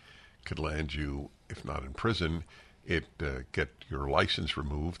COVID, could land you, if not in prison, get your license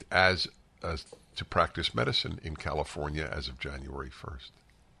removed as to practice medicine in California as of January 1st.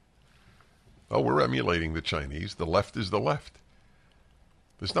 Oh, we're emulating the Chinese. The left is the left.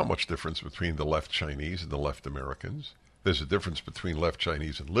 There's not much difference between the left Chinese and the left Americans. There's a difference between left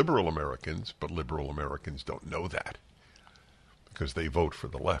Chinese and liberal Americans, but liberal Americans don't know that because they vote for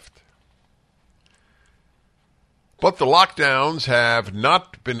the left. But the lockdowns have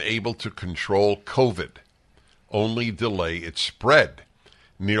not been able to control COVID, only delay its spread.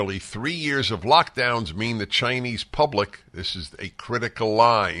 Nearly 3 years of lockdowns mean the Chinese public, this is a critical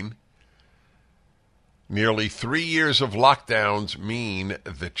line, nearly 3 years of lockdowns mean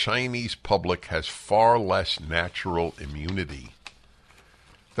the Chinese public has far less natural immunity.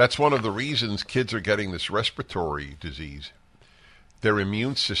 That's one of the reasons kids are getting this respiratory disease. Their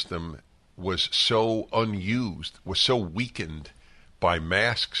immune system was so unused, was so weakened by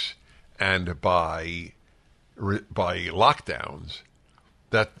masks and by lockdowns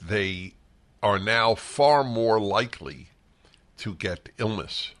that they are now far more likely to get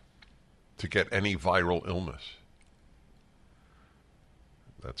illness, to get any viral illness.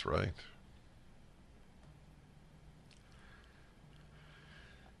 That's right.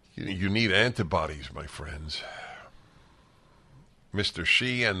 You need antibodies, my friends. Mr.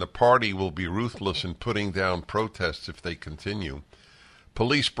 Xi and the party will be ruthless in putting down protests if they continue.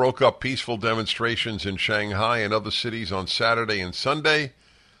 Police broke up peaceful demonstrations in Shanghai and other cities on Saturday and Sunday,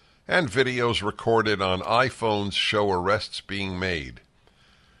 and videos recorded on iPhones show arrests being made.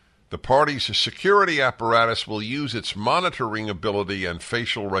 The party's security apparatus will use its monitoring ability and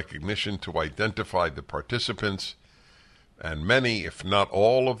facial recognition to identify the participants, and many, if not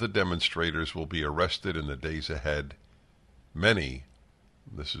all, of the demonstrators will be arrested in the days ahead. Many,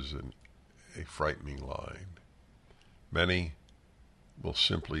 this is a frightening line, many will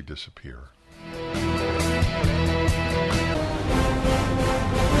simply disappear.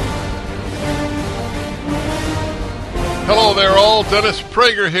 Hello there all, Dennis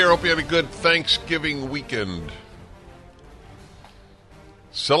Prager here. Hope you had a good Thanksgiving weekend.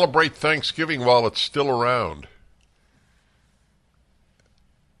 Celebrate Thanksgiving while it's still around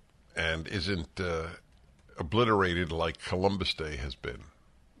and isn't obliterated like Columbus Day has been,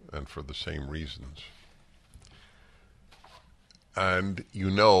 and for the same reasons. And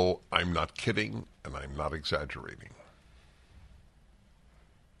you know I'm not kidding and I'm not exaggerating.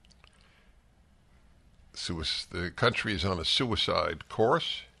 The country is on a suicide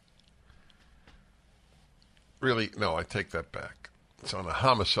course. Really, no, I take that back. It's on a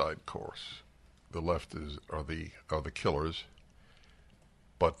homicide course. The left are the killers,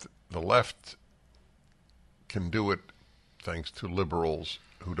 but the left can do it thanks to liberals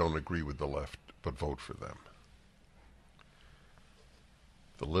who don't agree with the left but vote for them.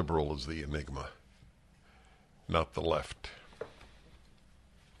 The liberal is the enigma, not the left.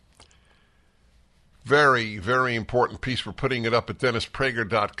 Very, very important piece. We're putting it up at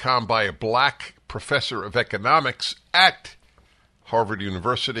DennisPrager.com by a black professor of economics at Harvard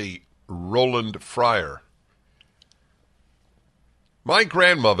University, Roland Fryer. My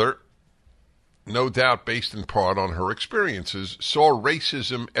grandmother, no doubt based in part on her experiences, saw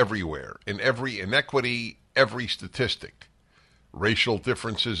racism everywhere, in every inequity, every statistic. Racial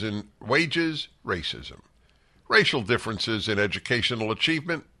differences in wages, racism. Racial differences in educational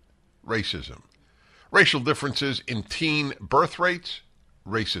achievement, racism. Racial differences in teen birth rates,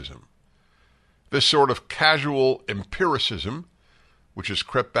 racism. This sort of casual empiricism, which has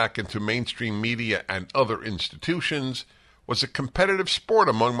crept back into mainstream media and other institutions, was a competitive sport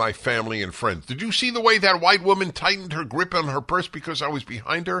among my family and friends. Did you see the way that white woman tightened her grip on her purse because I was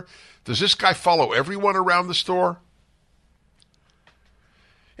behind her? Does this guy follow everyone around the store?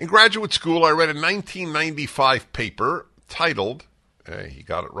 In graduate school, I read a 1995 paper titled, hey, he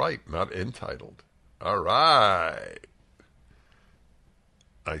got it right, not entitled. All right.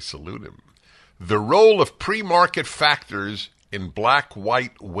 I salute him. The Role of Pre-Market Factors in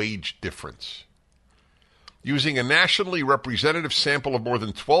Black-White Wage Difference. Using a nationally representative sample of more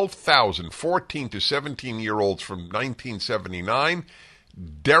than 12,000 14 to 17-year-olds from 1979,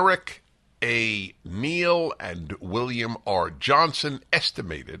 Derek A. Neal and William R. Johnson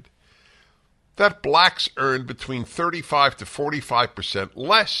estimated that blacks earned between 35 to 45%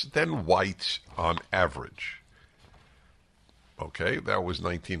 less than whites on average. Okay, that was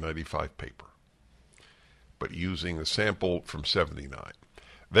 1995 paper, but using the sample from 79.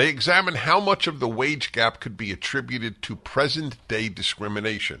 They examined how much of the wage gap could be attributed to present-day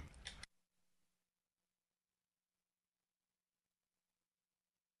discrimination.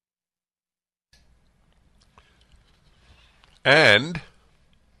 And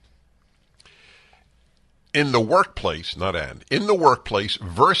in the workplace, in the workplace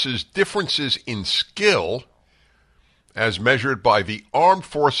versus differences in skill as measured by the Armed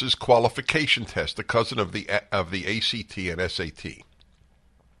Forces Qualification Test, the cousin of the ACT and SAT.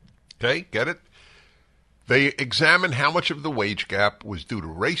 Okay, get it? They examined how much of the wage gap was due to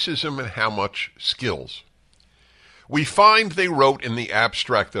racism and how much skills. We find, they wrote in the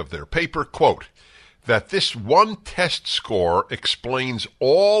abstract of their paper, quote, that this one test score explains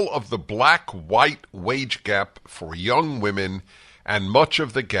all of the black-white wage gap for young women and much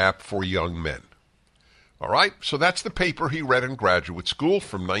of the gap for young men. All right, so that's the paper he read in graduate school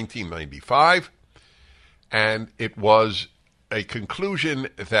from 1995, and it was a conclusion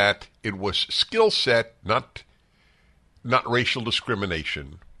that it was skill set, not racial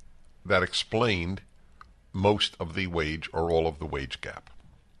discrimination, that explained most of the wage or all of the wage gap.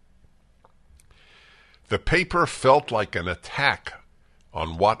 The paper felt like an attack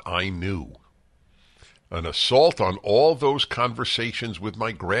on what I knew, an assault on all those conversations with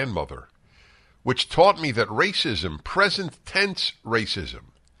my grandmother, which taught me that racism, present tense racism,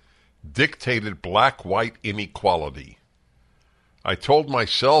 dictated black-white inequality. I told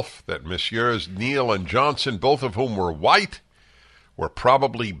myself that Messieurs Neal and Johnson, both of whom were white, were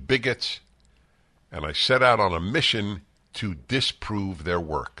probably bigots, and I set out on a mission to disprove their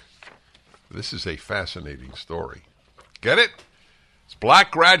work. This is a fascinating story. Get it? This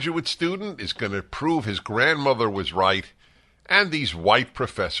black graduate student is going to prove his grandmother was right and these white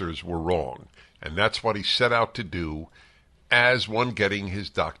professors were wrong. And that's what he set out to do as one getting his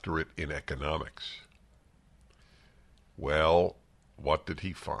doctorate in economics. Well, what did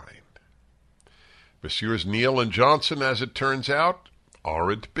he find? Messieurs Neal and Johnson, as it turns out,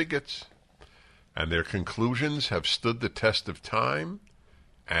 aren't bigots, and their conclusions have stood the test of time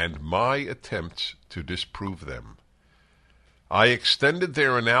and my attempts to disprove them. I extended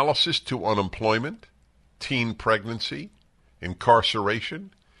their analysis to unemployment, teen pregnancy,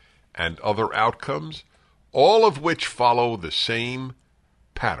 incarceration, and other outcomes, all of which follow the same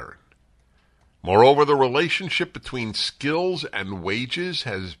pattern. Moreover, the relationship between skills and wages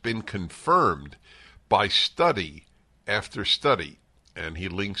has been confirmed by study after study, and he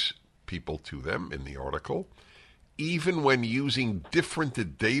links people to them in the article, even when using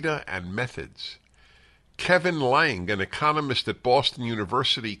different data and methods. Kevin Lang, an economist at Boston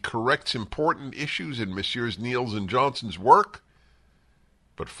University, corrects important issues in Messieurs Neal and Johnson's work,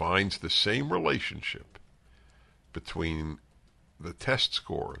 but finds the same relationship between the test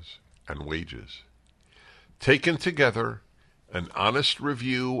scores and wages. Taken together, an honest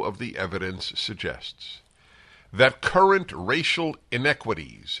review of the evidence suggests that current racial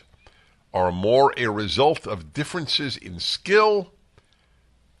inequities are more a result of differences in skill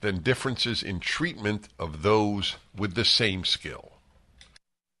than differences in treatment of those with the same skill.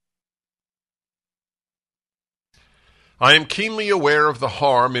 I am keenly aware of the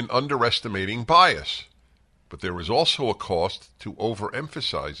harm in underestimating bias, but there is also a cost to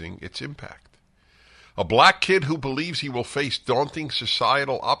overemphasizing its impact. A black kid who believes he will face daunting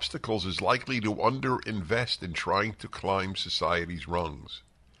societal obstacles is likely to underinvest in trying to climb society's rungs.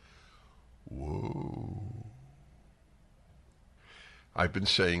 Whoa. I've been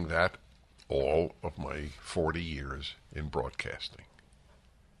saying that all of my 40 years in broadcasting.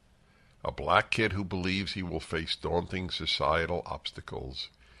 A black kid who believes he will face daunting societal obstacles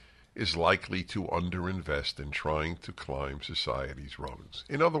is likely to underinvest in trying to climb society's rungs.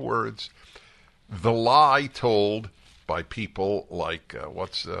 In other words, the lie told by people like,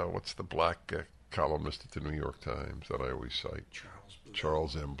 what's the black columnist at the New York Times that I always cite?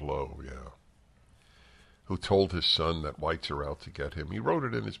 Charles M. Blow, yeah. Who told his son that whites are out to get him. He wrote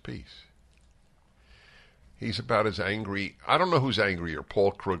it in his piece. He's about as angry. I don't know who's angrier,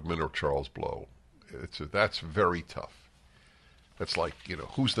 Paul Krugman or Charles Blow. That's very tough. That's like,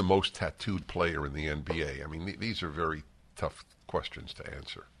 who's the most tattooed player in the NBA? I mean, these are very tough questions to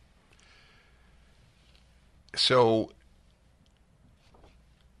answer. So,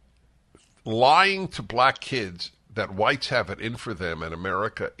 lying to black kids that whites have it in for them and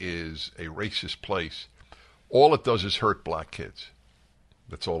America is a racist place, all it does is hurt black kids.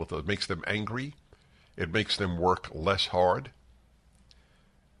 That's all it does. It makes them angry. It makes them work less hard.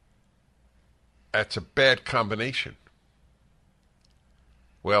 That's a bad combination.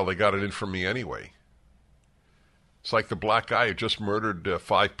 Well, they got it in for me anyway. It's like the black guy who just murdered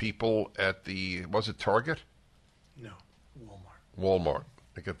 5 people at was it Target? No, Walmart. Walmart.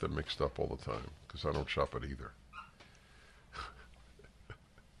 I get them mixed up all the time because I don't shop it either.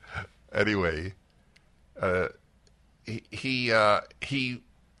 Anyway, he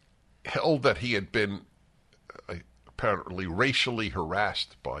held that he had been apparently racially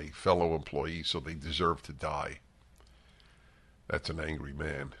harassed by fellow employees, so they deserved to die. That's an angry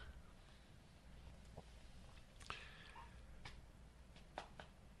man.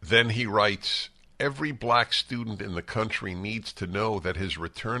 Then he writes, every black student in the country needs to know that his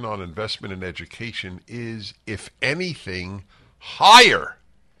return on investment in education is, if anything, higher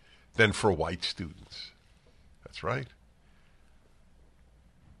than for white students. That's right.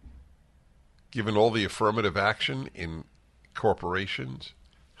 Given all the affirmative action in corporations,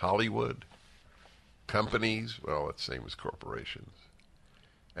 Hollywood, companies, well, it's the same as corporations,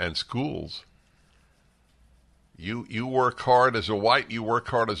 and schools, you work hard as a white, you work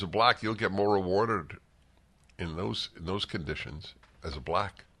hard as a black, you'll get more rewarded in those conditions as a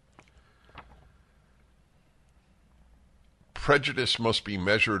black. Prejudice must be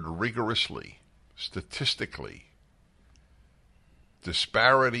measured rigorously, statistically.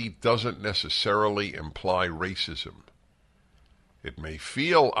 Disparity doesn't necessarily imply racism. It may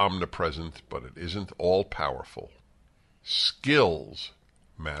feel omnipresent, but it isn't all-powerful. Skills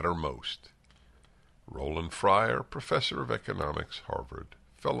matter most. Roland Fryer, professor of economics, Harvard,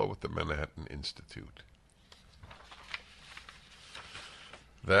 fellow at the Manhattan Institute.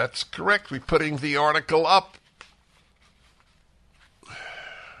 That's correct. We're putting the article up.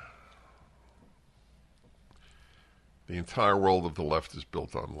 The entire world of the left is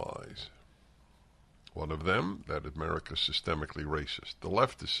built on lies. One of them, that America is systemically racist. The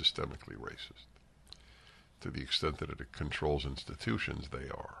left is systemically racist. To the extent that it controls institutions, they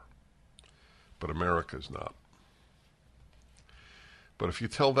are. But America is not. But if you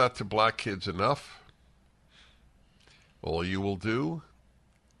tell that to black kids enough, all you will do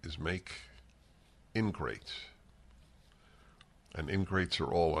is make ingrates. And ingrates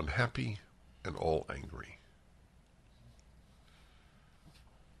are all unhappy and all angry.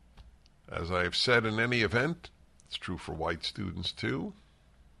 As I have said in any event, it's true for white students too.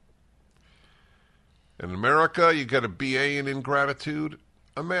 In America, you get a BA in ingratitude,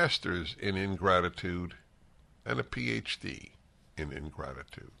 a master's in ingratitude, and a PhD in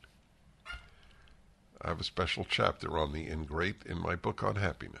ingratitude. I have a special chapter on the ingrate in my book on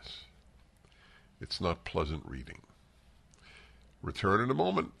happiness. It's not pleasant reading. Return in a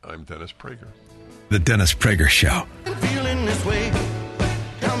moment. I'm Dennis Prager. The Dennis Prager Show. I'm feeling this way.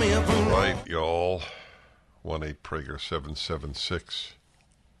 Tell me if I'm right, y'all. 1-8-Prager-776.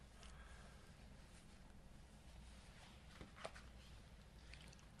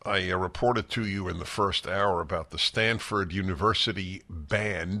 I reported to you in the first hour about the Stanford University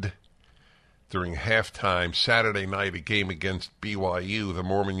band during halftime Saturday night, a game against BYU, the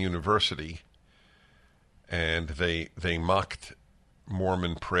Mormon University, and they mocked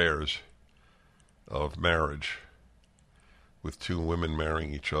Mormon prayers of marriage with 2 women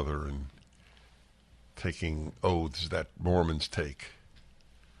marrying each other and taking oaths that Mormons take.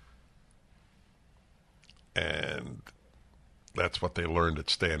 And That's what they learned at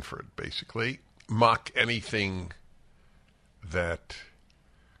Stanford, basically. Mock anything that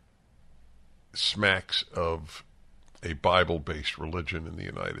smacks of a Bible-based religion in the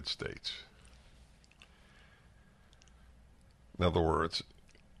United States. In other words,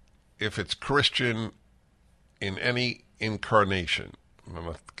 if it's Christian in any incarnation, I'm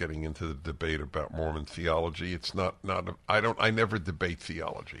not getting into the debate about Mormon theology. It's I never debate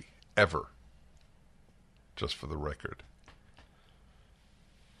theology, ever. Just for the record.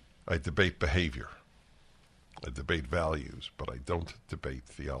 I debate behavior. I debate values, but I don't debate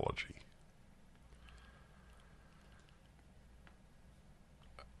theology.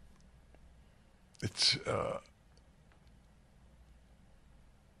 It's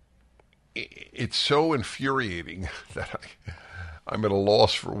so infuriating that I'm at a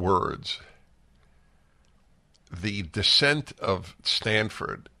loss for words. The descent of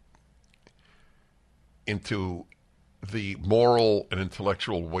Stanford into the moral and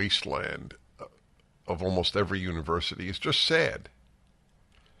intellectual wasteland of almost every university is just sad.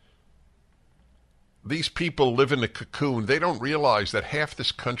 These people live in a cocoon. They don't realize that half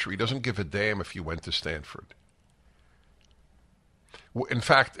this country doesn't give a damn if you went to Stanford. In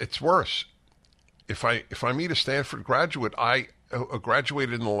fact, it's worse. If I meet a Stanford graduate, I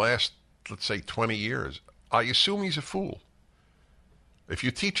graduated in the last, let's say, 20 years, I assume he's a fool. If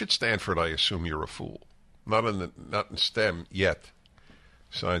you teach at Stanford, I assume you're a fool. Not in STEM yet,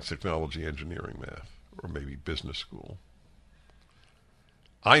 science, technology, engineering, math, or maybe business school.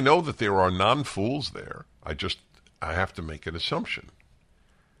 I know that there are non-fools there. I have to make an assumption.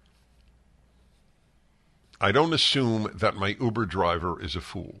 I don't assume that my Uber driver is a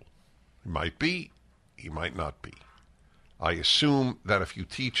fool. He might be, he might not be. I assume that if you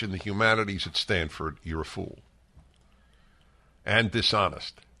teach in the humanities at Stanford, you're a fool. And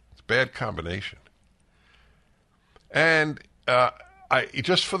dishonest. It's a bad combination. And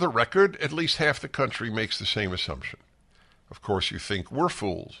just for the record, at least half the country makes the same assumption. Of course, you think we're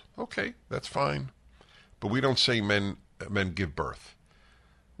fools. Okay, that's fine. But we don't say men give birth.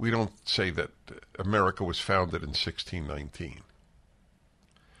 We don't say that America was founded in 1619.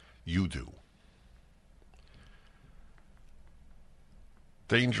 You do.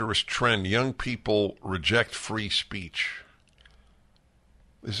 Dangerous trend. Young people reject free speech.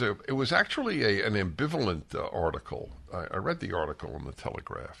 It was actually an ambivalent article. I read the article in the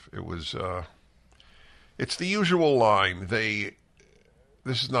Telegraph. It was, it's the usual line. This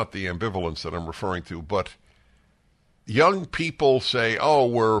is not the ambivalence that I'm referring to, but young people say, oh,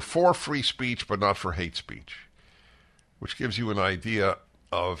 we're for free speech, but not for hate speech, which gives you an idea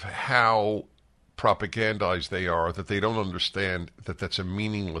of how propagandized they are, that they don't understand that that's a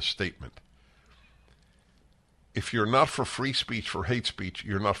meaningless statement. If you're not for free speech, for hate speech,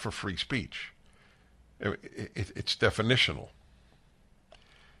 you're not for free speech. It's definitional.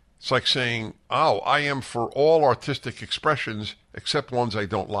 It's like saying, oh, I am for all artistic expressions except ones I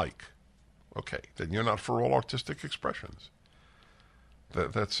don't like. Okay, then you're not for all artistic expressions.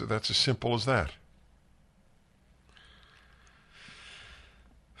 That's as simple as that.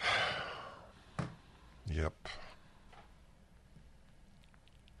 Yep.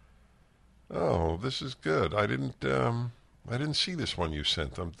 Oh, this is good. I didn't see this one you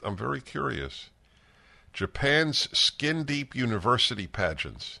sent. I'm very curious. Japan's skin-deep university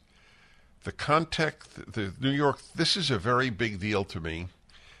pageants. The context, the New York. This is a very big deal to me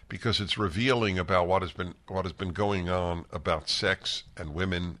because it's revealing about what has been going on about sex and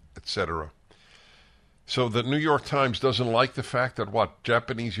women, etc. So the New York Times doesn't like the fact that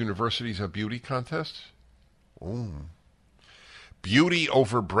Japanese universities have beauty contests? Ooh. Beauty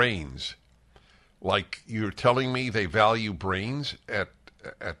over brains. Like you're telling me they value brains at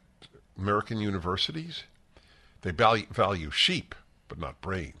American universities? They value sheep, but not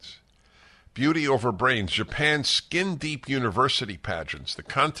brains. Beauty over brains. Japan's skin-deep university pageants. The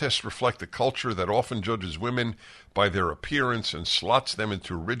contests reflect a culture that often judges women by their appearance and slots them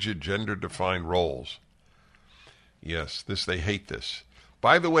into rigid gender-defined roles. Yes, they hate this.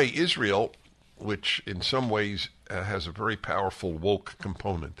 By the way, Israel, which in some ways has a very powerful woke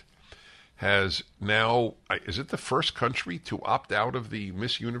component, has now, is it the first country to opt out of the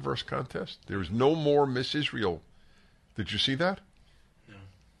Miss Universe contest? There's no more Miss Israel. Did you see that? No.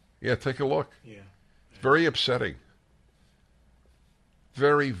 Yeah, take a look. Yeah. It's very upsetting.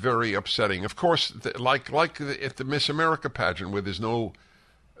 Very, very upsetting. Of course, like at the Miss America pageant, where there's no,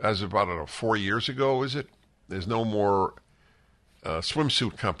 as of, I don't know, 4 years ago, is it? There's no more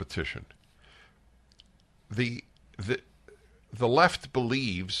swimsuit competition. The left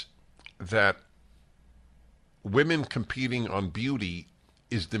believes that women competing on beauty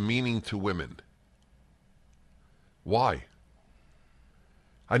is demeaning to women. Why?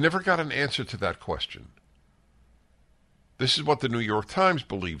 I never got an answer to that question. This is what the New York Times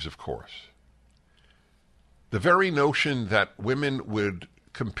believes, of course. The very notion that women would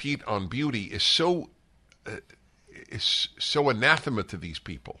compete on beauty is so anathema to these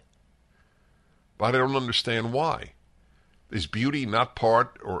people. But I don't understand why. Is beauty not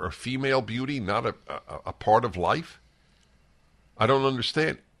part, or female beauty not a part of life? I don't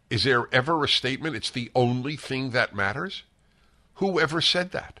understand. Is there ever a statement, it's the only thing that matters? Who ever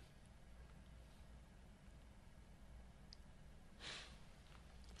said that?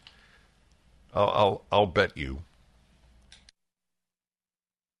 I'll bet you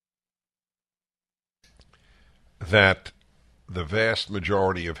that the vast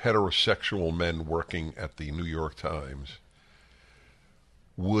majority of heterosexual men working at the New York Times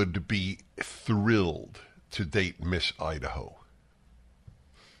would be thrilled to date Miss Idaho.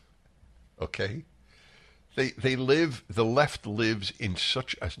 Okay? The left lives in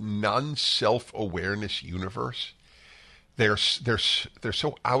such a non-self-awareness universe. They're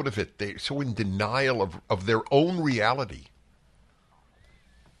so out of it. They're so in denial of their own reality.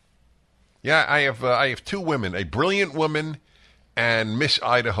 Yeah, I have two women, a brilliant woman and Miss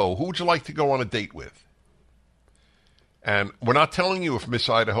Idaho. Who would you like to go on a date with? And we're not telling you if Miss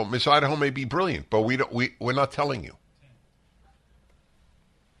Idaho may be brilliant, but we're not telling you.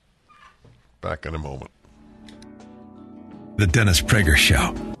 Back in a moment. The Dennis Prager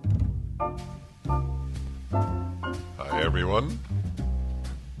Show. Hi, everyone.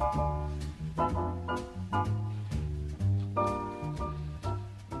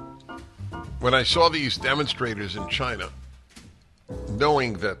 When I saw these demonstrators in China,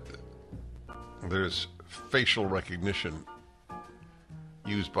 knowing that there's facial recognition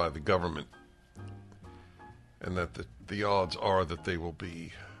used by the government and that the odds are that they will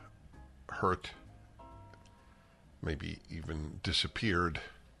be hurt, maybe even disappeared,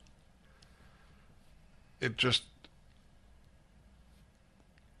 it just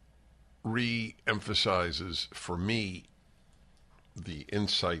re-emphasizes for me the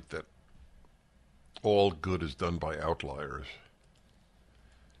insight that all good is done by outliers.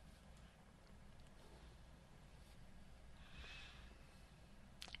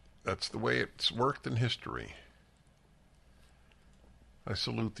 That's the way it's worked in history. I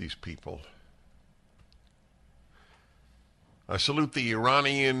salute these people. I salute the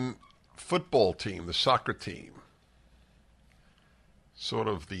Iranian football team, the soccer team. Sort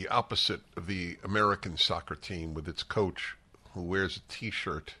of the opposite of the American soccer team with its coach who wears a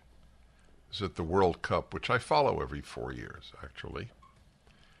T-shirt. Is at the World Cup, which I follow every 4 years, actually.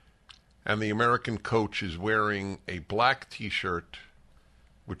 And the American coach is wearing a black T-shirt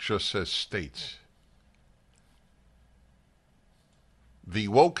which just says States. The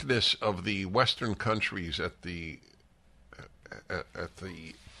wokeness of the Western countries at the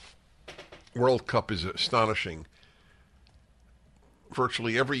World Cup is astonishing.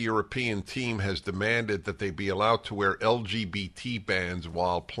 Virtually every European team has demanded that they be allowed to wear LGBT bands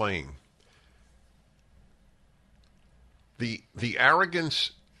while playing. The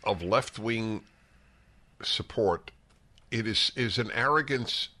arrogance of left-wing support, it is an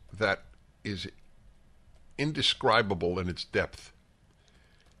arrogance that is indescribable in its depth.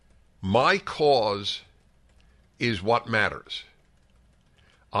 My cause is what matters.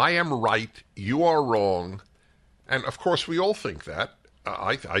 I am right, you are wrong, and of course we all think that.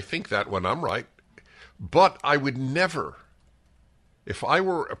 I think that when I'm right. But I would never, if I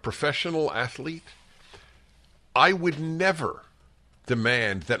were a professional athlete, I would never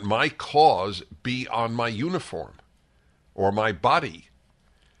demand that my cause be on my uniform or my body,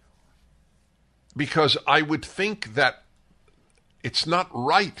 because I would think that it's not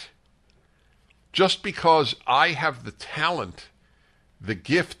right. Just because I have the talent, the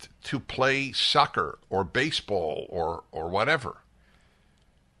gift to play soccer or baseball or whatever,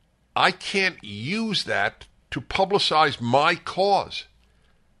 I can't use that to publicize my cause.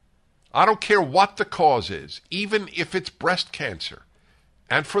 I don't care what the cause is, even if it's breast cancer.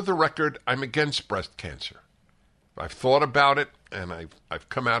 And for the record, I'm against breast cancer. I've thought about it, and I've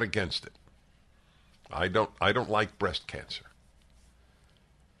come out against it. I don't like breast cancer.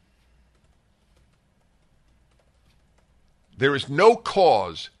 There is no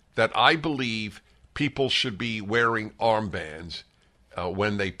cause that I believe people should be wearing armbands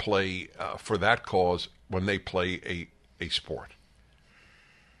when they play for that cause, when they play a sport.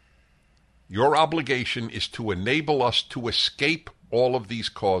 Your obligation is to enable us to escape all of these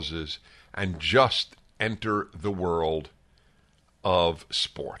causes and just enter the world of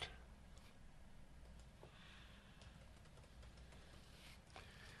sport.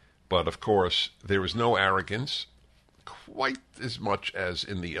 But of course, there is no arrogance quite as much as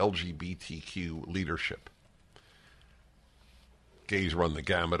in the LGBTQ leadership. Gays run the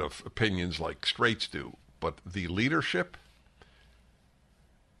gamut of opinions like straights do, but the leadership,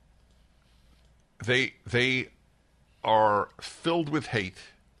 they are filled with hate,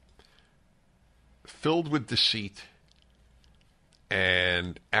 filled with deceit,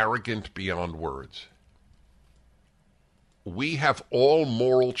 and arrogant beyond words. We have all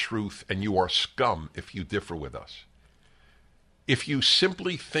moral truth, and you are scum if you differ with us. If you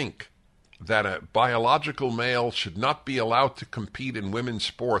simply think that a biological male should not be allowed to compete in women's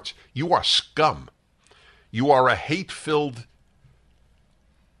sports, you are scum. You are a hate-filled,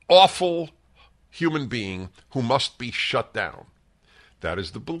 awful human being who must be shut down. That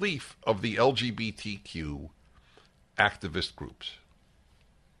is the belief of the LGBTQ activist groups.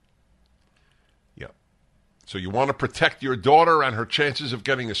 Yeah. So you want to protect your daughter and her chances of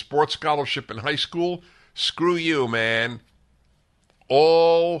getting a sports scholarship in high school? Screw you, man.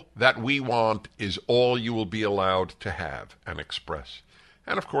 All that we want is all you will be allowed to have and express.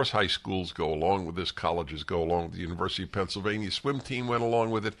 And, of course, high schools go along with this. Colleges go along with the University of Pennsylvania swim team went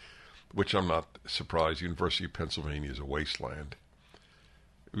along with it, which I'm not surprised. The University of Pennsylvania is a wasteland.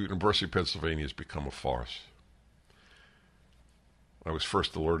 The University of Pennsylvania has become a farce. I was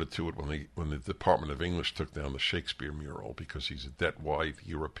first alerted to it when the Department of English took down the Shakespeare mural because he's a dead white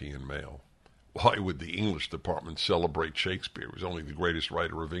European male. Why would the English department celebrate Shakespeare? He was only the greatest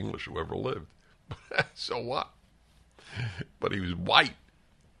writer of English who ever lived. So what? But he was white,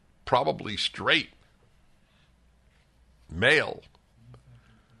 probably straight, male,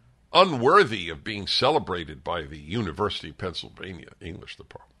 unworthy of being celebrated by the University of Pennsylvania English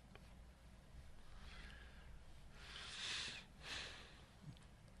department.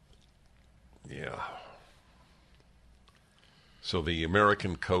 Yeah. So the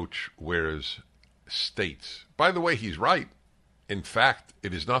American coach wears states. By the way, he's right. In fact,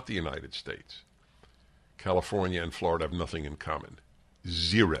 it is not the United States. California and Florida have nothing in common.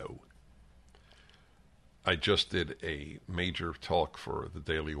 Zero. I just did a major talk for the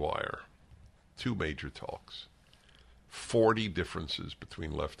Daily Wire. 2 major talks. 40 differences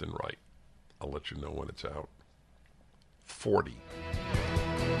between left and right. I'll let you know when it's out. 40.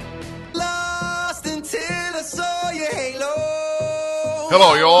 Lost until I saw your halo.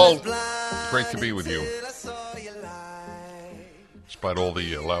 Hello, y'all. Great to be with you. Despite all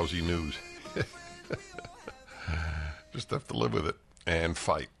the lousy news. Just have to live with it and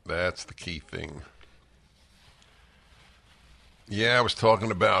fight. That's the key thing. Yeah, I was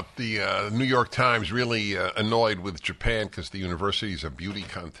talking about the New York Times really annoyed with Japan because the university is a beauty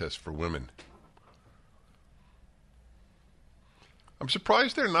contest for women. I'm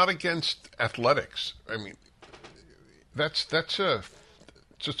surprised they're not against athletics. I mean,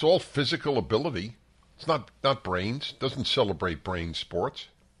 it's all physical ability. It's not brains. It doesn't celebrate brain sports.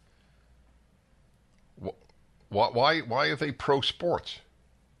 Why are they pro sports?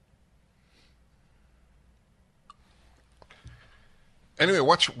 Anyway,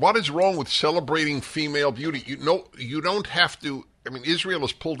 what is wrong with celebrating female beauty? You don't have to. I mean, Israel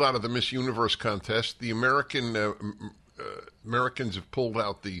has pulled out of the Miss Universe contest. The Americans have pulled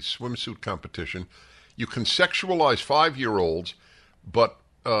out the swimsuit competition. You can sexualize 5-year-olds, but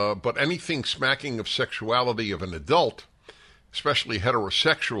anything smacking of sexuality of an adult, especially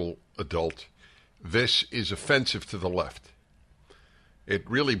heterosexual adult, this is offensive to the left. It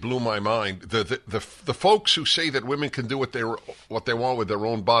really blew my mind. The folks who say that women can do what they want with their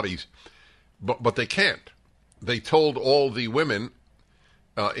own bodies, but they can't. They told all the women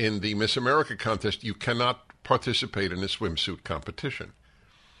in the Miss America contest, you cannot participate in a swimsuit competition.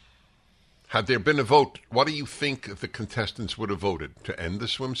 Had there been a vote, what do you think the contestants would have voted? To end the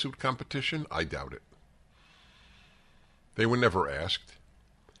swimsuit competition? I doubt it. They were never asked.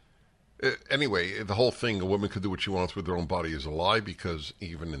 Anyway, the whole thing, a woman could do what she wants with her own body, is a lie, because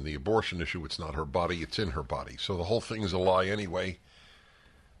even in the abortion issue, it's not her body, it's in her body. So the whole thing is a lie anyway.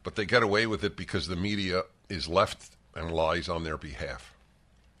 But they get away with it because the media is left and lies on their behalf.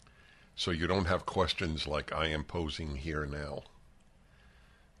 So you don't have questions like I am posing here now.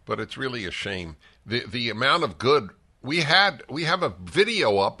 But it's really a shame. The amount of good we have a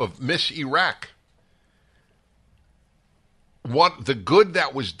video up of Miss Iraq. What the good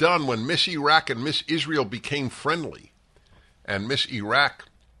that was done when Miss Iraq and Miss Israel became friendly, and Miss Iraq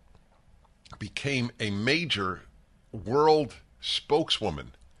became a major world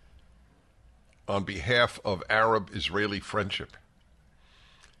spokeswoman on behalf of Arab-Israeli friendship.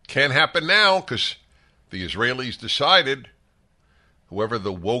 Can't happen now because the Israelis decided, whoever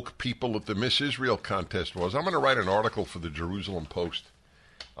the woke people at the Miss Israel contest was, I'm going to write an article for the Jerusalem Post.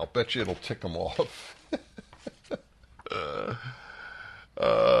 I'll bet you it'll tick them off.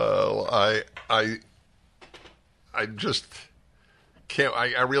 I just can't.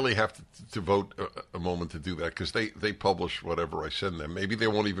 I really have to devote a moment to do that because they publish whatever I send them. Maybe they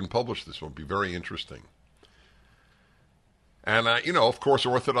won't even publish this one. It'll be very interesting. And of course,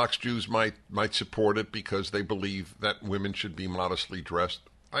 Orthodox Jews might support it because they believe that women should be modestly dressed.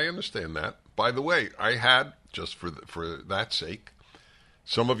 I understand that. By the way, I had, just for that sake,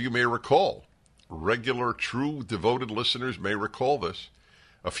 some of you may recall, regular, true, devoted listeners may recall this.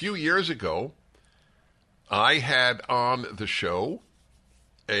 A few years ago, I had on the show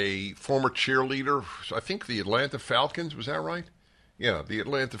a former cheerleader, I think the Atlanta Falcons, was that right? Yeah, the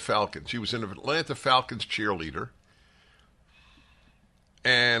Atlanta Falcons. She was an Atlanta Falcons cheerleader.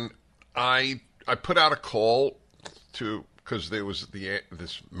 And I put out a call because there was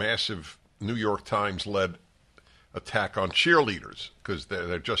this massive New York Times-led attack on cheerleaders because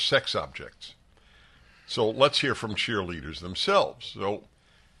they're just sex objects. So let's hear from cheerleaders themselves. So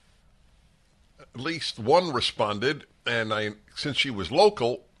at least one responded, and since she was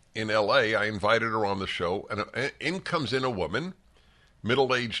local in L.A., I invited her on the show, and in comes in a woman,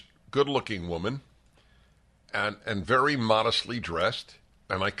 middle-aged, good-looking woman, and very modestly dressed,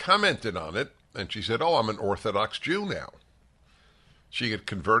 and I commented on it, and she said, I'm an Orthodox Jew now. She had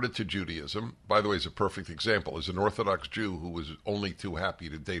converted to Judaism. By the way, is a perfect example. Is an Orthodox Jew who was only too happy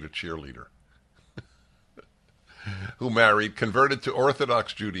to date a cheerleader. Who converted to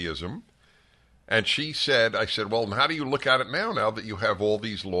Orthodox Judaism. And she said, I said, well, how do you look at it now that you have all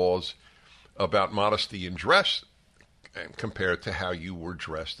these laws about modesty in dress compared to how you were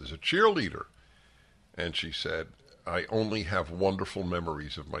dressed as a cheerleader? And she said, I only have wonderful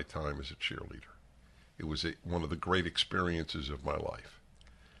memories of my time as a cheerleader. It was one of the great experiences of my life.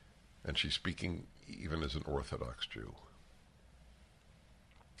 And she's speaking even as an Orthodox Jew.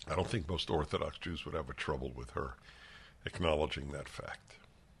 I don't think most Orthodox Jews would have a trouble with her acknowledging that fact.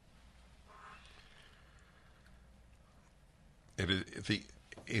 It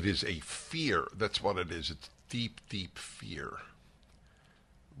is a fear. That's what it is. It's deep, deep fear.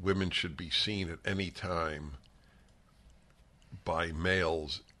 Women should be seen at any time by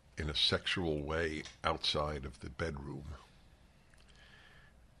males in a sexual way outside of the bedroom.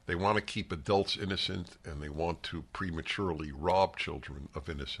 They want to keep adults innocent, and they want to prematurely rob children of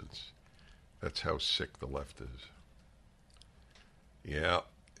innocence. That's how sick the left is. Yeah,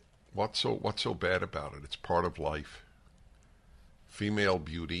 what's so bad about it? It's part of life. Female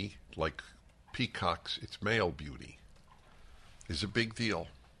beauty, like peacocks, it's male beauty, is a big deal.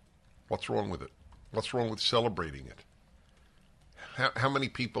 What's wrong with it? What's wrong with celebrating it? How many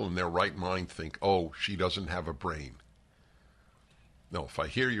people in their right mind think, she doesn't have a brain? No, if I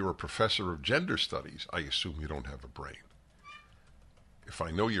hear you're a professor of gender studies, I assume you don't have a brain. If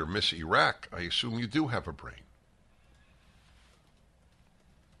I know you're Miss Iraq, I assume you do have a brain.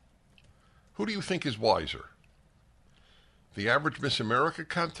 Who do you think is wiser? The average Miss America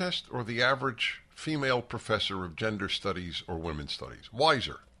contest or the average female professor of gender studies or women's studies?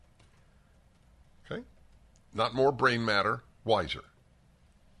 Wiser. Okay? Not more brain matter, wiser.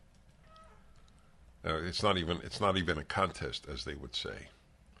 It's not even a contest, as they would say.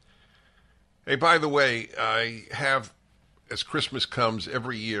 Hey, by the way, I have, as Christmas comes,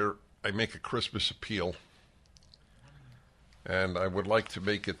 every year I make a Christmas appeal. And I would like to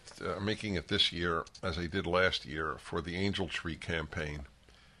make it, making it this year, as I did last year, for the Angel Tree campaign.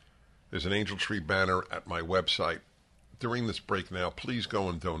 There's an Angel Tree banner at my website. During this break now, please go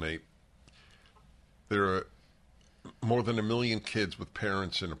and donate. There are more than 1 million kids with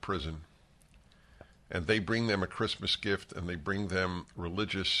parents in a prison. And they bring them a Christmas gift, and they bring them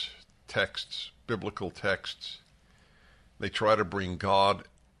religious texts, biblical texts. They try to bring God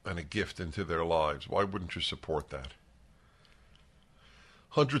and a gift into their lives. Why wouldn't you support that?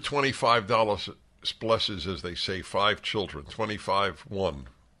 $125 blesses, as they say, 5 children. 25 won.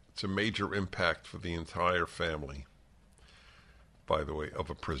 It's a major impact for the entire family, by the way, of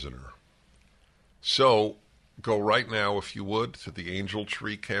a prisoner. So go right now, if you would, to the Angel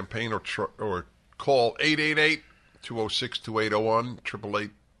Tree campaign, or call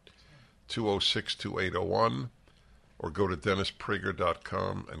 888-206-2801, 888-206-2801, or go to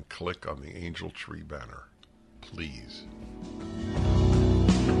DennisPrager.com and click on the Angel Tree banner. Please.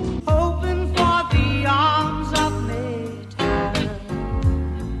 Open for the arms of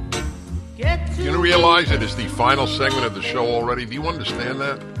Do you realize it is the final segment of the show already? Do you understand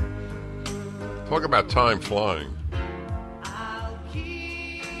that? Talk about time flying.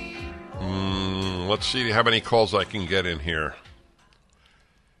 Let's see how many calls I can get in here.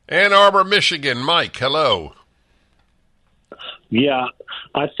 Ann Arbor, Michigan. Mike, hello. Yeah,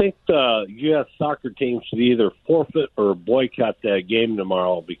 I think the U.S. soccer team should either forfeit or boycott that game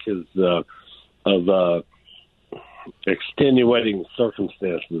tomorrow because of extenuating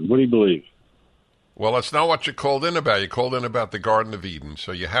circumstances. What do you believe? Well, that's not what you called in about. You called in about the Garden of Eden,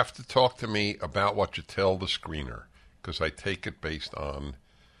 so you have to talk to me about what you tell the screener, because I take it based on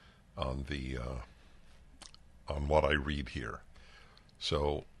what I read here.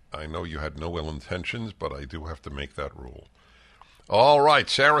 So I know you had no ill intentions, but I do have to make that rule. All right,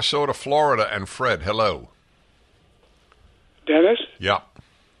 Sarasota, Florida, and Fred, hello. Dennis? Yeah.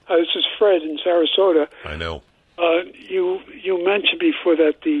 This is Fred in Sarasota. I know. You mentioned before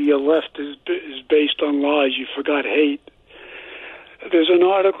that the left is based on lies. You forgot hate. There's an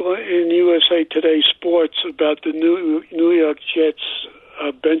article in USA Today Sports about the New York Jets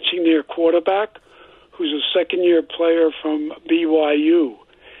benching their quarterback, who's a second-year player from BYU.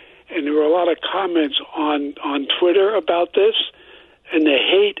 And there were a lot of comments on Twitter about this, and the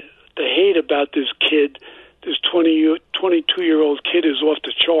hate about this kid, this 22-year-old kid, is off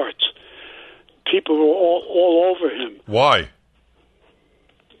the charts. People were all over him. Why?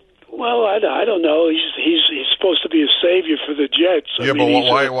 Well, I don't know. He's supposed to be a savior for the Jets. Yeah, but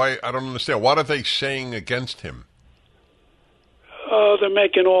why? I don't understand. What are they saying against him? They're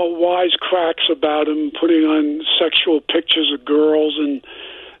making all wisecracks about him, putting on sexual pictures of girls and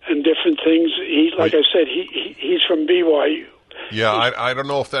different things. Like I said, he's from BYU. Yeah, I don't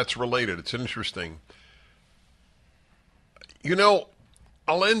know if that's related. It's interesting. You know,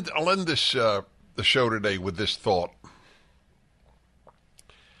 I'll end this the show today with this thought.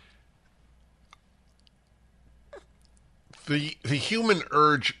 The human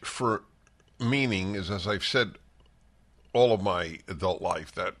urge for meaning is, as I've said all of my adult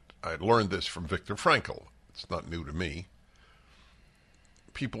life, that I learned this from Viktor Frankl. It's not new to me.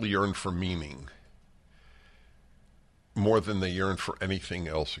 People yearn for meaning more than they yearn for anything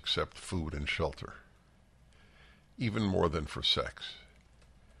else except food and shelter, even more than for sex.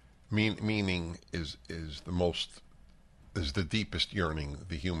 Meaning is the deepest yearning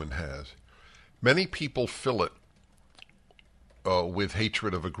the human has. Many people fill it with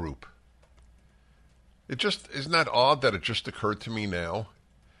hatred of a group. Isn't that odd that it just occurred to me now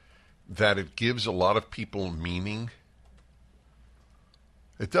that it gives a lot of people meaning?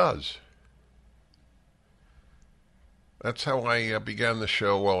 It does. That's how I began the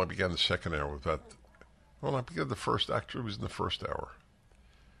show. Well, I began the second hour with that. Well, I began the first. Actually, it was in the first hour.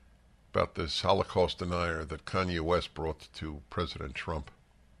 About this Holocaust denier that Kanye West brought to President Trump.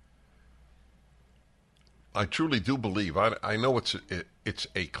 I truly do believe. I know it's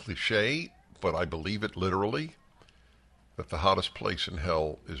a cliche, but I believe it literally, that the hottest place in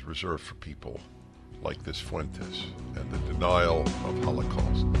hell is reserved for people like this Fuentes and the denial of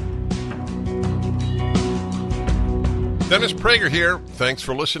Holocaust. Dennis Prager here. Thanks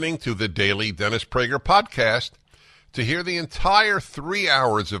for listening to the Daily Dennis Prager Podcast. To hear the entire 3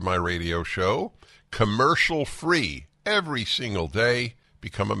 hours of my radio show, commercial-free, every single day,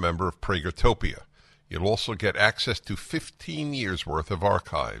 become a member of Pragertopia. You'll also get access to 15 years' worth of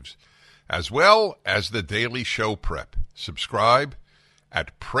archives, as well as the daily show prep. Subscribe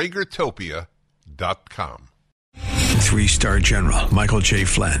at Pragertopia.com. 3-star General Michael J.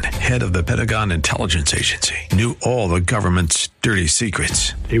 Flynn, head of the Pentagon Intelligence Agency, knew all the government's dirty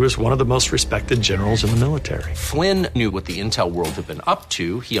secrets. He was one of the most respected generals in the military. Flynn knew what the intel world had been up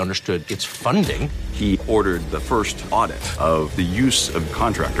to. He understood its funding. He ordered the first audit of the use of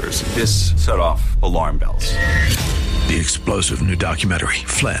contractors. This set off alarm bells. The explosive new documentary,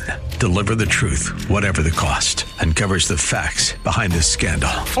 Flynn, Deliver the Truth, Whatever the Cost, uncovers the facts behind this scandal.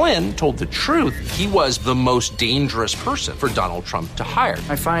 Flynn told the truth. He was the most dangerous person for Donald Trump to hire.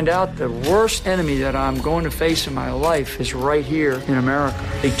 I find out the worst enemy that I'm going to face in my life is right here in America.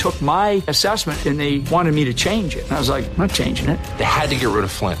 They took my assessment and they wanted me to change it. And I was like, I'm not changing it. They had to get rid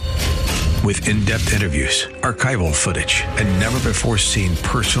of Flynn. With in-depth interviews, archival footage, and never-before-seen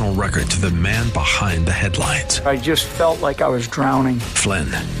personal records of the man behind the headlines. I just felt like I was drowning. Flynn,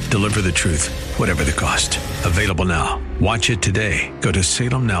 Deliver the Truth, Whatever the Cost. Available now. Watch it today. Go to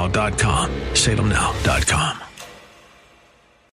salemnow.com. salemnow.com.